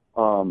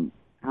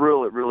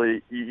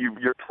really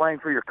you're playing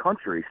for your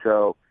country.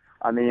 So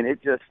I mean,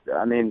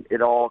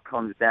 it all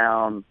comes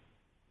down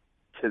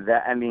to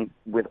that. I mean,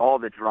 with all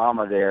the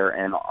drama there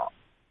and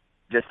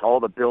just all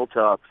the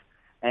built-up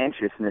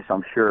anxiousness,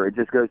 I'm sure, it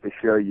just goes to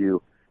show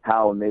you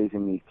how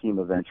amazing these team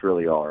events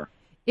really are.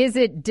 Is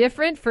it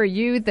different for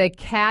you, the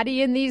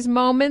caddy, in these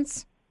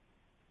moments?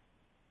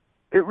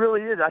 It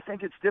really is. I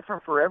think it's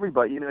different for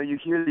everybody. You know, you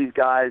hear these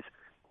guys,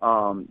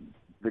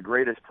 the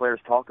greatest players,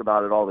 talk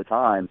about it all the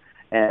time.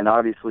 And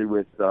obviously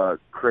with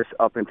Chris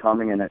up and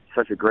coming and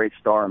such a great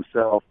star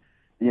himself,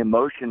 the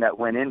emotion that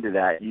went into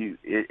that,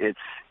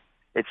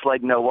 it's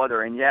like no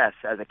other. And yes,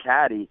 as a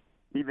caddy,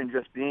 even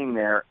just being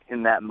there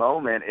in that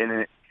moment,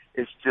 and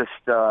it's just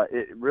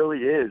it really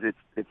is.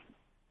 It's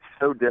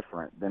so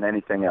different than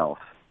anything else.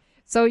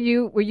 So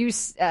were you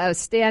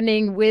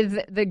standing with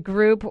the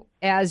group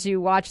as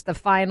you watched the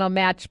final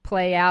match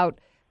play out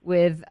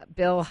with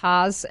Bill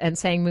Haas and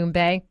Sang Moon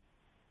Bae?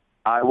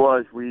 I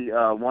was. We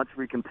once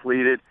we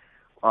completed,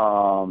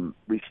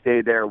 we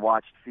stayed there,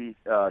 watched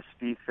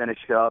Spieth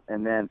finish up,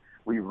 and then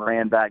we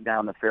ran back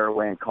down the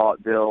fairway and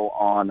caught Bill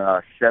on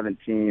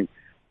 17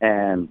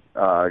 and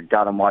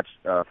got him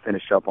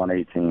finish up on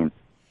 18.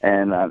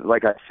 And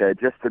like I said,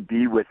 just to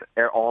be with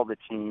all the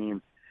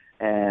team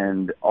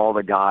and all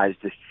the guys,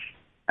 just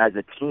as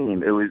a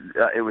team, it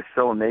was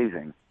so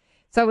amazing.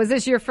 So was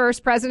this your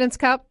first President's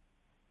Cup?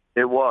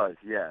 It was,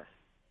 yes.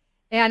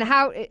 And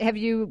how have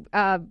you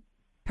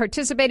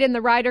participated in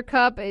the Ryder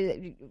Cup?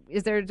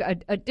 Is there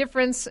a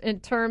difference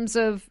in terms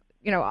of,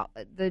 you know,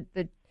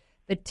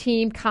 the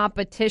team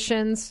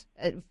competitions?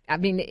 I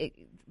mean,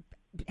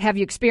 have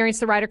you experienced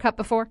the Ryder Cup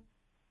before?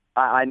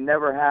 I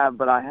never have,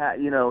 but I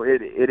have. You know,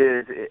 it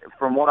is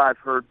from what I've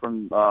heard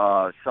from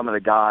some of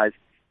the guys.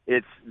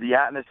 It's the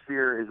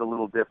atmosphere is a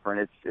little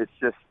different. It's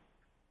just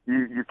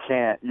you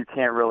can't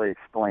really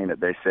explain it.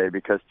 They say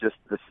because just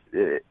this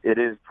it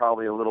is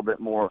probably a little bit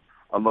more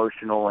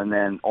emotional, and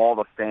then all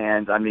the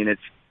fans. I mean,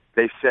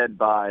 they said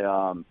by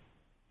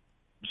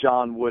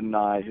John Wood and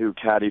I, who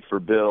caddied for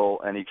Bill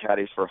and he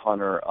caddies for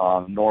Hunter.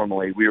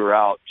 Normally, we were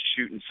out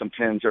shooting some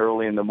pins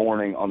early in the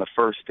morning on the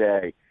first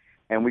day,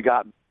 and we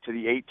got to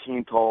the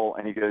 18th hole,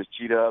 and he goes,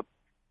 G-Dub,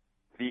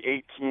 the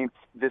 18th,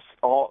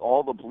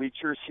 all the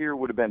bleachers here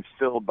would have been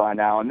filled by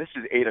now, and this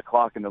is 8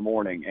 o'clock in the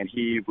morning, and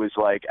he was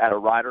like, at a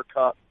Ryder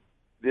Cup,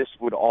 this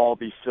would all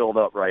be filled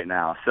up right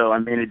now. So, I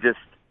mean,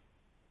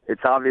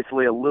 it's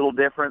obviously a little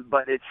different,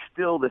 but it's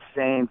still the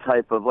same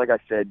type of, like I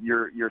said,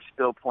 you're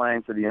still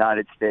playing for the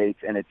United States,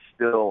 and it's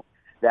still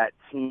that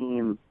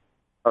team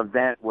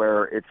event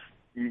where it's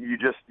you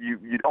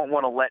don't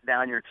want to let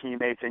down your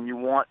teammates, and you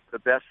want the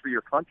best for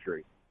your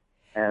country.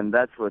 And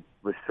that's what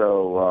was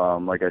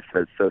so, like I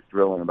said, so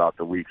thrilling about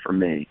the week for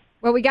me.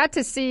 Well, we got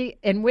to see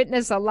and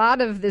witness a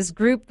lot of this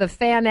group, the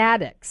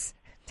Fanatics.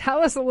 Tell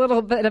us a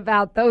little bit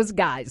about those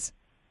guys.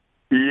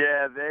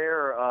 Yeah,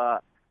 they're,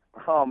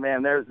 oh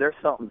man, they're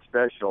something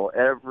special.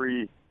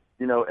 Every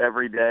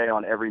day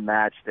on every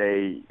match,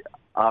 they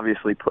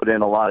obviously put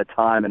in a lot of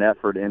time and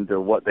effort into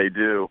what they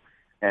do,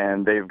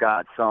 and they've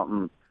got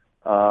something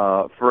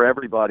for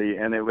everybody.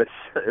 And it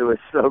was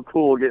so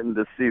cool getting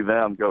to see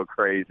them go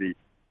crazy.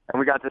 And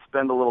we got to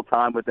spend a little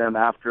time with them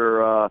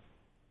after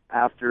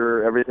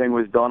everything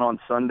was done on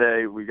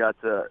Sunday. We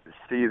got to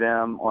see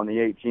them on the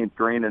 18th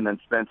green and then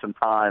spend some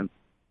time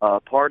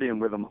partying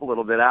with them a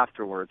little bit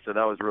afterwards. So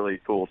that was really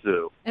cool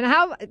too. And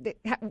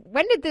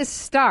when did this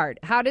start?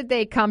 How did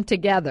they come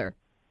together?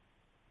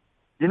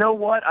 You know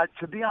what?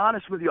 To be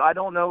honest with you, I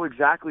don't know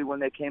exactly when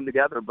they came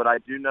together, but I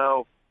do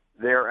know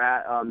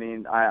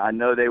I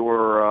know they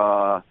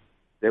were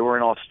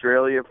in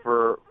Australia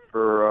for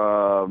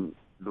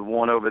the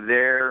one over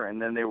there,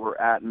 and then they were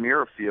at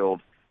Muirfield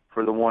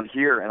for the one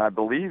here. And I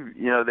believe,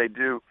 they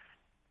do.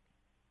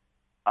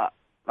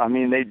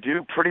 They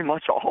do pretty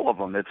much all of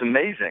them. It's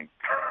amazing.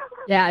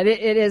 Yeah,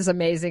 it is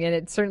amazing, and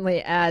it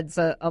certainly adds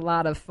a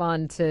lot of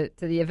fun to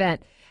the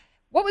event.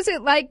 What was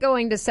it like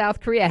going to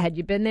South Korea? Had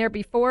you been there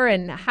before?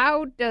 And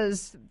how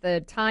does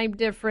the time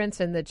difference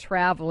and the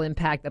travel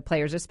impact the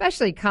players,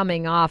 especially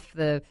coming off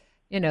the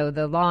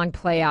long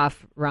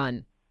playoff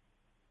run?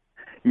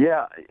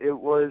 Yeah, it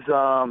was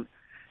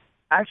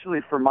actually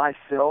for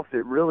myself.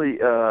 It really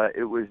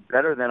it was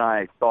better than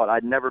I thought.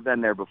 I'd never been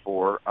there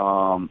before.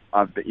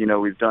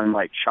 We've done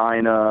like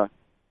China,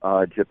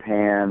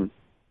 Japan,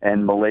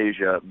 and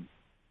Malaysia,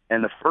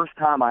 and the first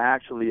time I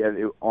actually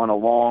on a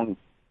long.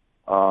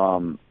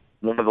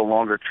 One of the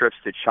longer trips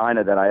to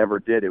China that I ever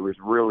did, it was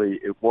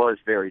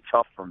very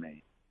tough for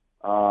me.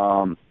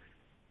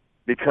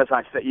 Because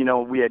I said,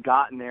 we had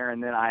gotten there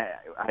and then I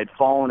had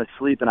fallen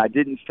asleep and I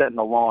didn't set an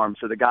alarm.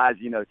 So the guys,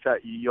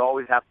 you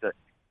always have to,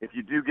 if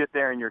you do get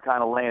there and you're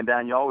kind of laying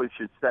down, you always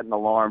should set an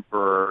alarm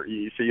so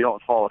you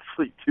don't fall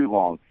asleep too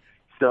long.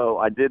 So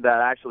I did that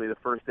actually the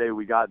first day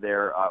we got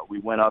there. We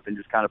went up and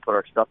just kind of put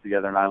our stuff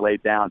together and I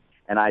laid down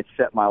and I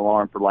set my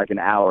alarm for like an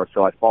hour.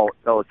 So I fell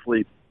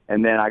asleep.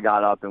 And then I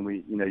got up and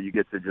you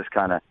get to just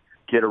kind of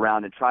get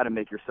around and try to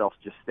make yourself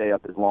just stay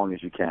up as long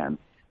as you can.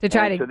 So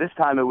this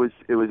time it was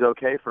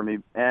okay for me.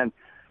 And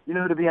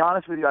To be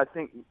honest with you, I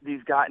think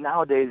these guys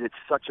nowadays, it's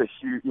such a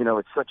huge,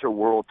 it's such a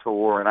world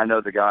tour, and I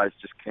know the guys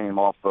just came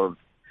off of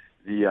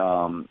the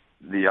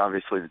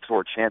obviously the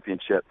tour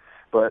championship,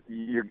 but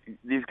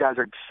these guys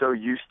are so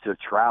used to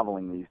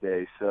traveling these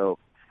days. So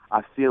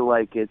I feel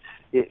like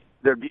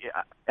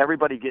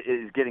everybody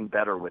is getting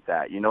better with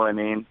that. You know what I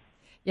mean?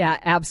 Yeah,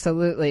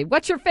 absolutely.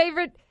 What's your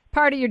favorite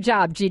part of your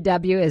job,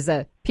 GW, as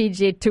a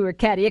PGA Tour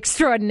caddy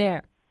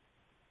extraordinaire?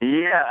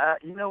 Yeah,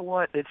 you know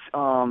what? It's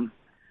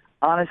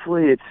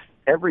honestly, it's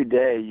every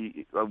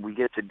day we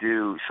get to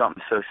do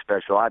something so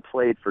special. I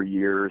played for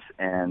years,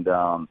 and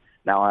now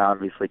I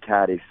obviously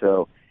caddy,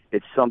 so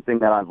it's something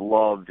that I've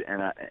loved,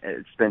 and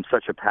it's been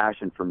such a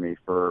passion for me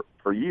for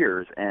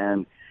years.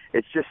 And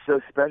it's just so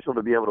special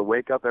to be able to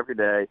wake up every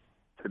day,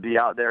 to be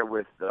out there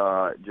with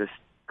just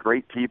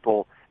great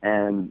people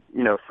and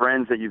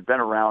friends that you've been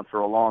around for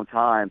a long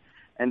time,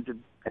 and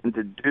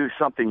to do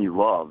something you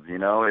love.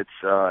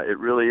 It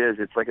really is.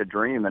 It's like a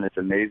dream, and it's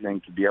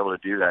amazing to be able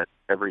to do that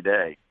every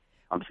day.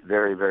 I'm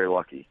very, very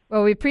lucky.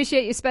 Well, we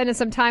appreciate you spending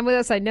some time with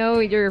us. I know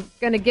you're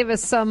going to give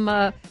us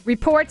some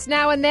reports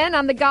now and then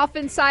on the Golf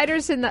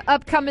Insiders in the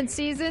upcoming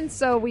season,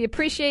 so we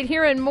appreciate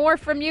hearing more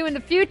from you in the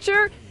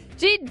future.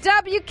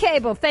 GW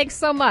Cable, thanks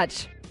so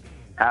much.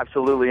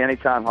 Absolutely.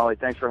 Anytime, Holly.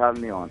 Thanks for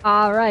having me on.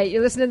 All right.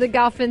 You're listening to the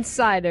Golf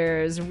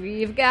Insiders.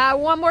 We've got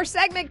one more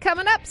segment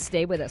coming up.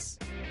 Stay with us.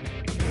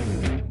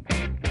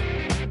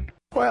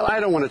 Well, I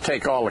don't want to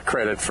take all the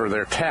credit for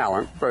their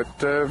talent, but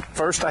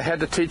first I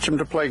had to teach them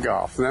to play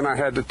golf. Then I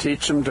had to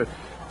teach them to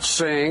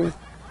sing,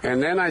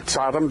 and then I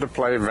taught them to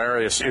play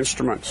various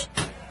instruments,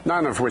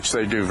 none of which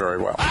they do very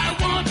well. I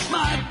want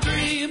my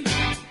dream.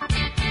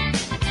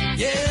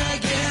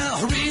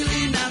 Yeah,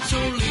 really not so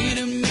lean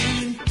and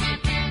mean.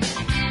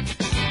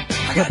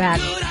 We're back.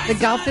 The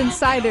Golf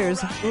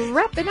Insiders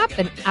wrapping up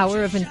an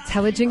hour of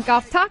intelligent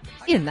golf talk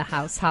in the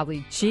house.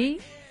 Holly G.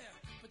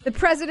 The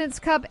President's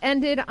Cup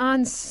ended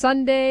on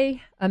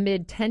Sunday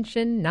amid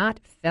tension not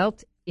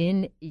felt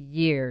in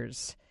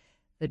years.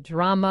 The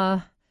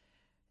drama,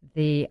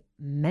 the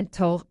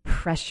mental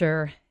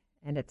pressure,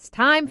 and it's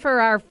time for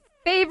our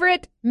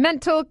favorite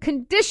mental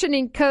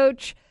conditioning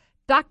coach,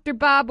 Dr.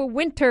 Bob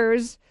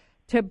Winters,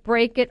 to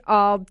break it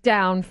all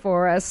down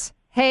for us.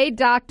 Hey,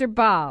 Dr.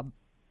 Bob.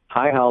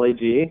 Hi, Holly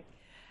G.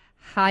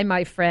 Hi,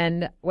 my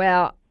friend.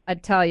 Well, I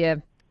tell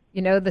you,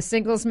 the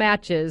singles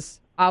matches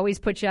always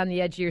put you on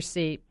the edge of your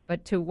seat.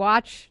 But to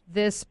watch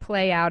this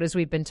play out as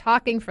we've been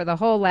talking for the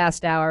whole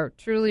last hour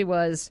truly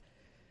was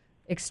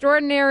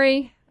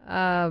extraordinary.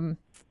 Tell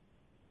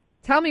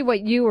me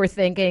what you were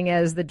thinking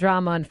as the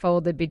drama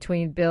unfolded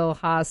between Bill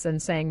Haas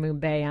and Sang Moon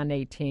Bae on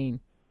 18.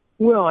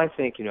 Well, I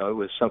think, it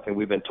was something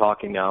we've been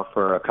talking now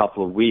for a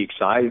couple of weeks.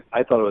 I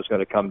thought it was going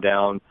to come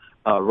down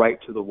right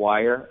to the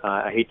wire.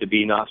 I hate to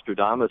be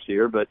Nostradamus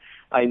here, but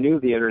I knew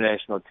the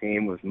international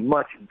team was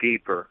much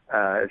deeper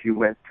as you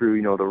went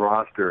through, the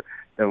roster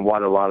than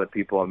what a lot of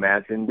people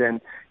imagined.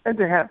 And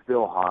to have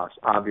Bill Haas,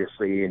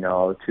 obviously,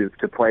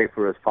 to play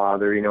for his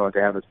father, and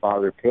to have his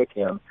father pick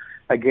him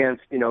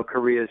against,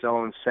 Korea's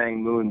own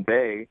Sang Moon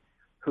Bae,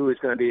 who is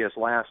going to be his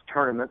last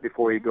tournament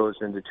before he goes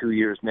into 2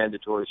 years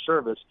mandatory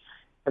service.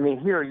 I mean,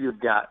 here you've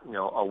got,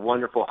 a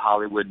wonderful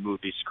Hollywood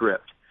movie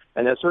script.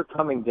 And as they're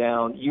coming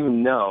down,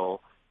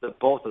 that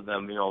both of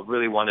them,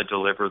 really want to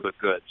deliver the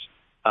goods.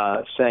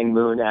 Sang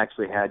Moon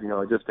actually had,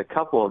 just a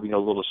couple of,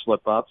 little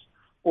slip-ups,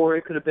 or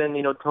it could have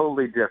been,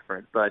 totally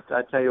different. But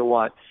I tell you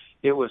what,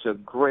 it was a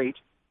great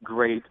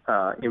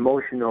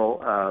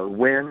emotional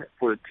win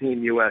for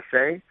Team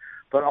USA,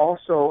 but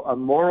also a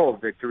moral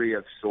victory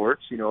of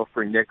sorts,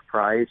 for Nick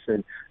Price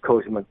and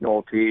Coach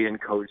McNulty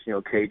and Coach,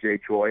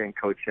 KJ Choi and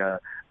Coach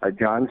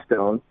John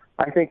Stone.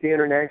 I think the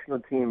international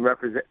team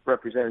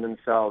represented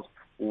themselves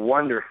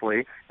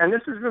wonderfully, and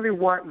this is really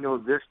what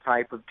this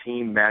type of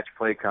team match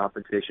play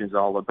competition is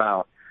all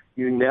about.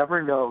 You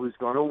never know who's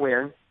going to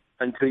win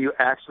until you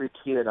actually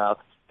tee it up,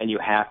 and you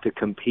have to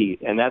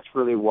compete, and that's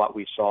really what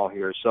we saw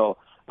here. So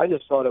I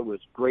just thought it was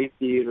great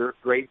theater,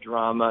 great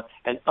drama,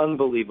 and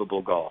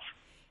unbelievable golf.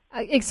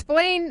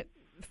 Explain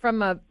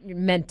from a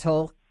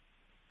mental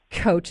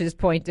coach's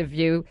point of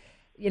view.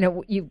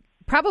 You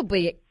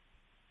probably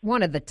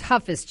one of the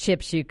toughest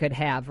chips you could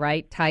have,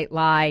 right? Tight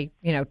lie,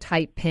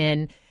 tight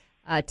pin,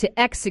 to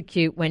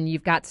execute when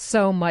you've got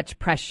so much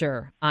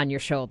pressure on your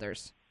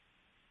shoulders.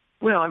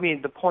 Well, I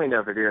mean, the point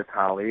of it is,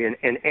 Holly,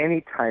 in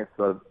any type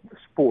of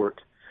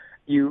sport,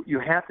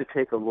 you have to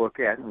take a look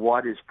at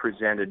what is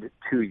presented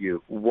to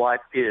you,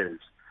 what is,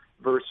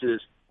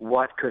 versus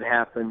what could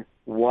happen,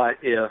 what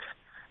if,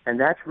 and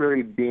that's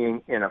really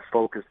being in a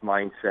focused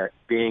mindset,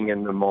 being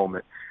in the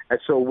moment. And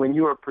so when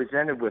you are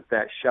presented with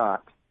that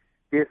shot,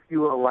 if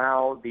you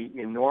allow the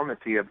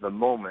enormity of the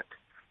moment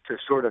to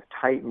sort of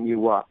tighten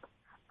you up,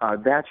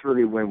 that's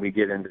really when we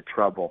get into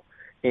trouble.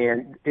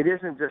 And it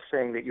isn't just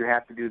saying that you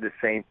have to do the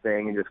same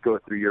thing and just go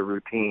through your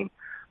routine,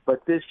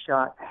 but this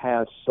shot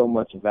has so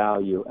much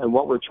value. And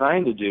what we're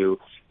trying to do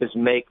is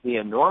make the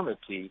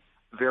enormity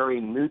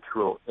very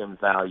neutral in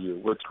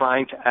value. We're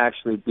trying to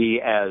actually be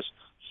as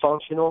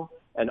functional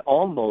and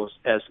almost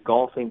as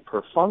golfing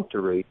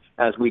perfunctory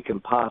as we can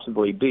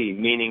possibly be,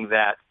 meaning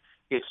that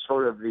it's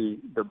sort of the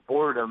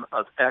boredom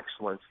of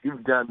excellence.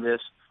 You've done this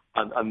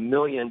a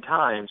million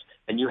times,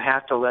 and you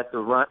have to let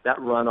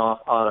that run off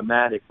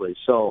automatically.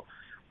 So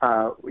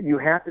you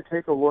have to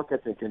take a look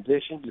at the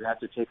condition. You have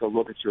to take a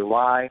look at your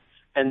lie,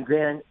 and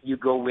then you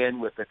go in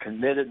with a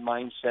committed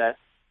mindset,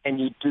 and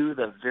you do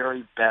the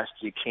very best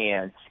you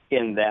can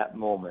in that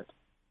moment.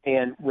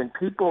 And when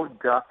people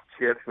duck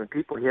chips, when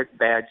people hit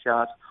bad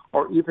shots,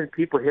 or even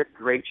people hit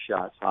great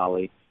shots,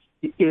 Holly,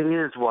 it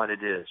is what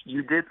it is.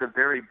 You did the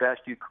very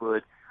best you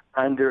could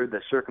under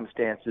the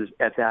circumstances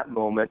at that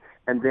moment,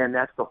 and then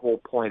that's the whole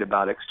point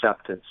about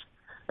acceptance.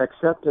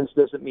 Acceptance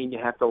doesn't mean you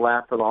have to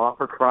laugh it off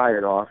or cry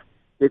it off.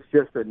 It's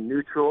just a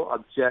neutral,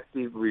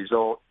 objective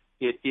result.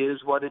 It is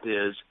what it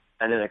is,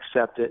 and then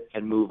accept it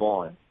and move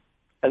on.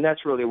 And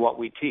that's really what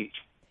we teach.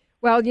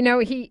 Well, you know,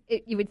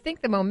 you would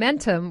think the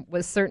momentum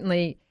was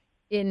certainly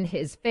in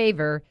his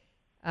favor.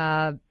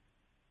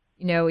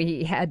 You know,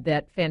 he had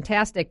that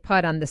fantastic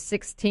putt on the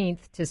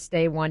 16th to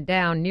stay one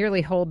down,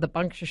 nearly hold the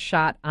bunker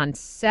shot on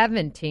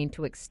 17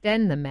 to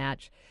extend the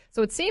match.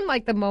 So it seemed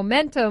like the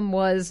momentum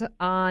was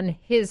on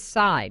his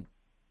side.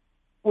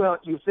 Well,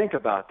 you think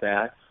about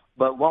that,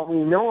 but what we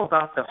know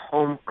about the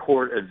home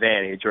court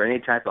advantage or any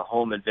type of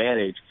home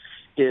advantage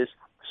is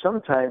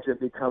sometimes it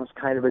becomes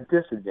kind of a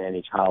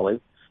disadvantage, Holly,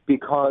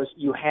 because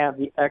you have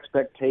the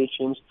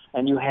expectations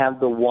and you have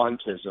the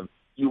wantism.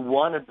 You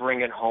want to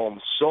bring it home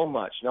so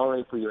much, not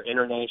only for your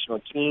international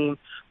team,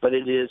 but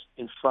it is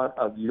in front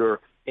of your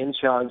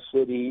Incheon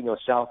City, you know,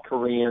 South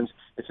Koreans.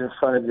 It's in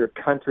front of your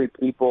country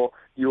people.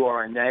 You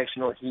are a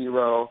national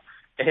hero,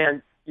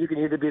 and you can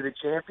either be the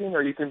champion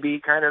or you can be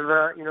kind of,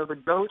 the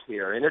GOAT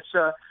here. And it's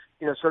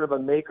sort of a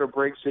make or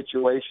break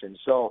situation.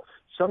 So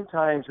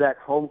sometimes that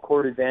home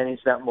court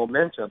advantage, that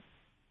momentum,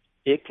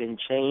 it can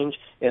change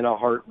in a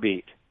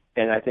heartbeat.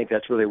 And I think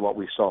that's really what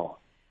we saw.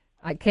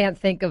 I can't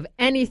think of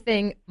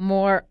anything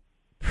more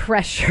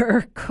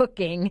pressure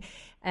cooking.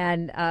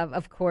 And,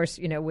 of course,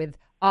 you know, with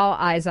all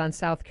eyes on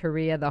South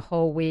Korea the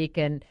whole week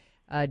and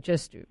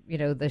just, you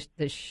know,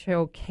 the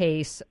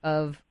showcase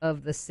of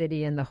the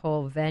city and the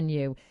whole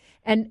venue.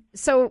 And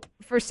so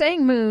for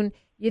Sang Moon,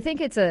 you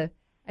think is it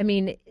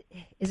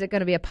going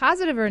to be a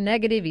positive or a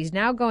negative? He's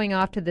now going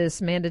off to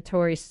this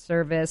mandatory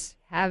service,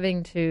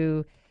 having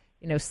to,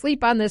 you know,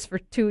 sleep on this for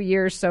 2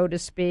 years, so to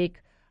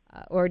speak.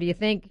 Or do you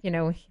think, you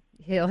know,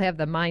 he'll have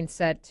the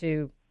mindset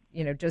to,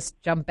 you know,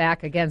 just jump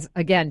back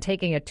again,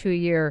 taking a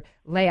 2-year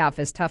layoff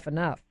is tough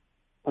enough?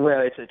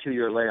 Well, it's a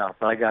 2-year layoff,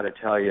 but I got to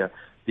tell you,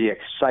 the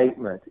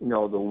excitement, you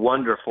know, the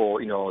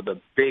wonderful, you know,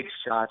 the big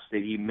shots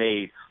that he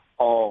made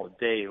all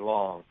day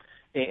long.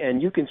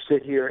 And you can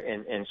sit here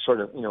and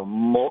sort of, you know,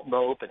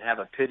 mope and have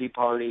a pity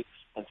party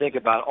and think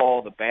about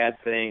all the bad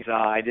things.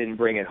 I didn't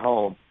bring it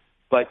home.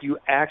 But you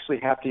actually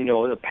have to, you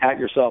know, pat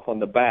yourself on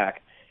the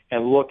back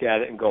and look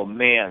at it and go,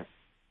 man,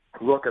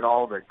 look at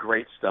all the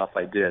great stuff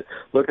I did.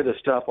 Look at the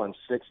stuff on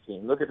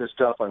 16. Look at the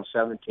stuff on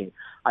 17.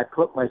 I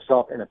put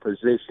myself in a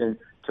position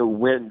to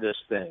win this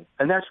thing.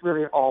 And that's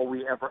really all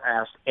we ever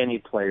ask any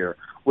player,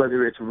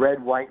 whether it's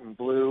red, white, and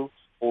blue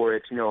or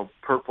it's, you know,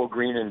 purple,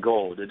 green, and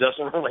gold. It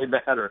doesn't really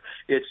matter.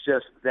 It's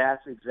just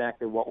that's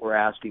exactly what we're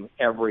asking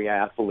every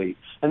athlete.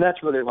 And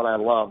that's really what I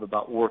love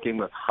about working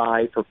with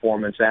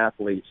high-performance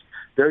athletes.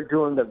 They're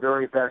doing the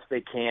very best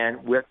they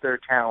can with their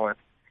talent.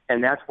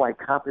 And that's why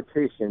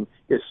competition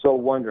is so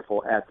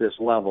wonderful at this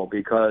level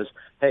because,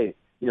 hey,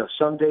 you know,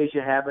 some days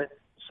you have it,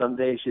 some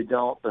days you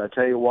don't. But I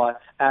tell you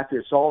what, after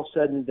it's all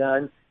said and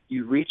done,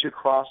 you reach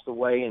across the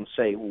way and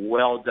say,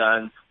 well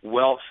done,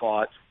 well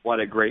fought,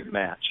 what a great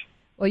match.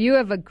 Well, you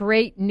have a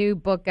great new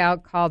book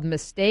out called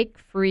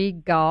Mistake-Free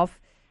Golf.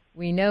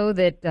 We know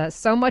that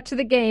so much of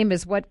the game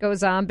is what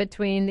goes on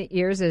between the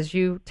ears, as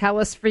you tell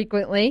us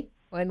frequently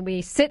when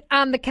we sit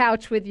on the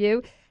couch with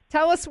you.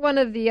 Tell us one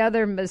of the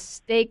other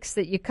mistakes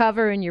that you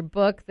cover in your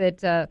book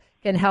that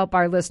can help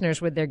our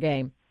listeners with their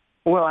game.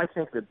 Well, I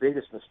think the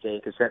biggest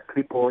mistake is that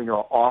people, you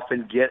know,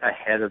 often get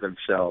ahead of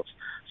themselves.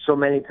 So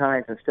many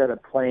times, instead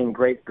of playing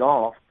great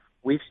golf,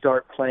 we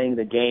start playing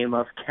the game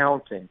of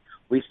counting.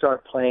 We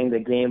start playing the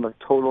game of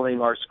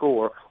totaling our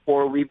score,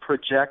 or we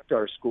project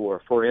our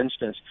score. For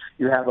instance,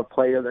 you have a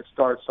player that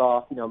starts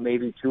off, you know,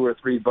 maybe 2 or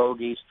 3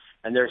 bogeys,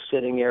 and they're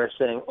sitting there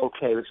saying,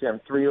 okay, let's see, I'm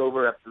 3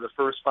 over after the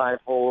first 5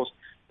 holes.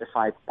 If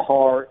I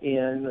par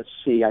in, let's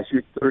see, I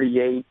shoot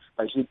 38. If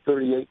I shoot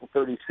 38 and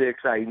 36,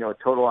 I, you know,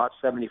 total out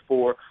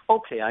 74.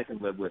 Okay, I can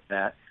live with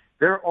that.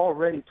 They're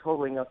already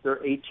totaling up their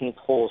 18th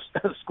hole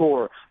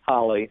score,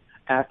 Holly,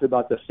 after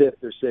about the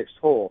 5th or 6th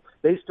hole.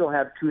 They still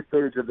have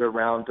 2/3 of their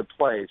round to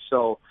play.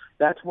 So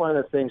that's one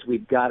of the things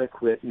we've got to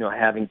quit, you know,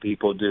 having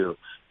people do.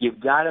 You've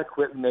got to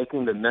quit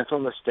making the mental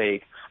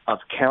mistake of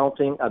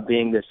counting, of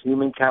being this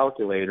human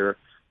calculator.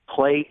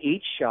 Play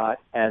each shot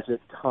as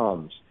it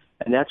comes.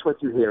 And that's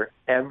what you hear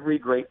every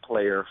great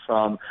player,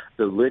 from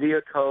the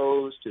Lydia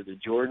Ko's to the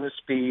Jordan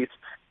Spieths,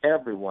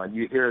 everyone.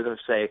 You hear them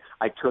say,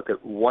 I took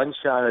it one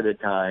shot at a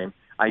time.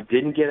 I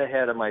didn't get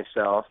ahead of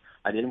myself.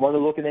 I didn't want to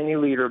look at any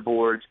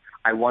leaderboards.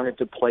 I wanted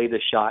to play the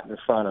shot in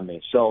front of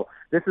me. So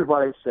this is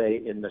what I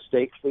say in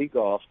Mistake-Free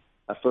Golf,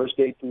 A First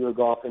Aid to Your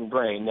Golfing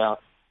Brain. Now,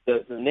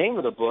 the name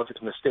of the book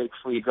is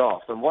Mistake-Free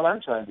Golf. And what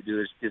I'm trying to do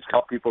is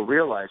help people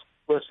realize,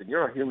 listen,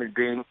 you're a human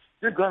being.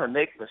 You're going to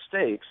make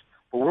mistakes,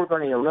 but we're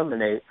going to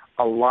eliminate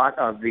a lot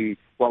of the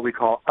what we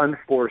call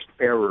unforced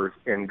errors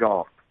in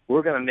golf.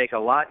 We're going to make a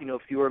lot,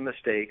 fewer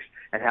mistakes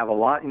and have a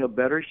lot,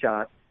 better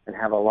shots and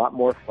have a lot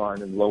more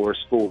fun and lower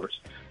scores.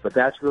 But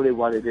that's really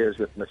what it is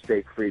with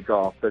Mistake-Free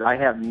Golf. But I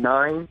have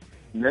 9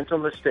 mental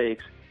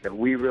mistakes that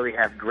we really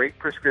have great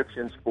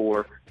prescriptions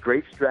for,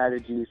 great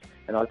strategies.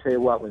 And I'll tell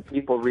you what, when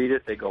people read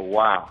it, they go,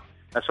 wow.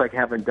 That's like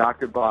having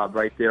Dr. Bob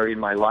right there in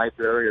my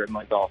library or in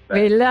my golf bag.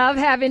 We love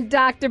having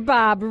Dr.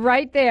 Bob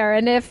right there.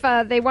 And if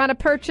they want to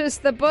purchase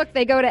the book,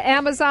 they go to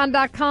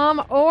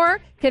Amazon.com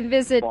or can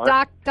visit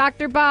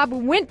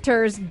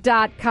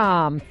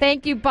drbobwinters.com.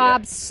 Thank you,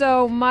 Bob,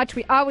 so much.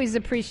 We always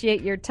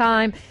appreciate your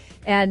time.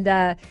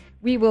 And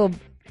we will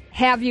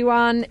have you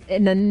on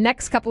in the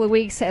next couple of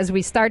weeks as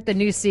we start the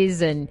new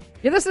season.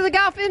 You're listening to the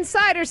Golf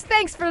Insiders.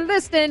 Thanks for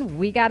listening.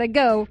 We got to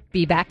go.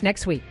 Be back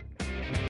next week.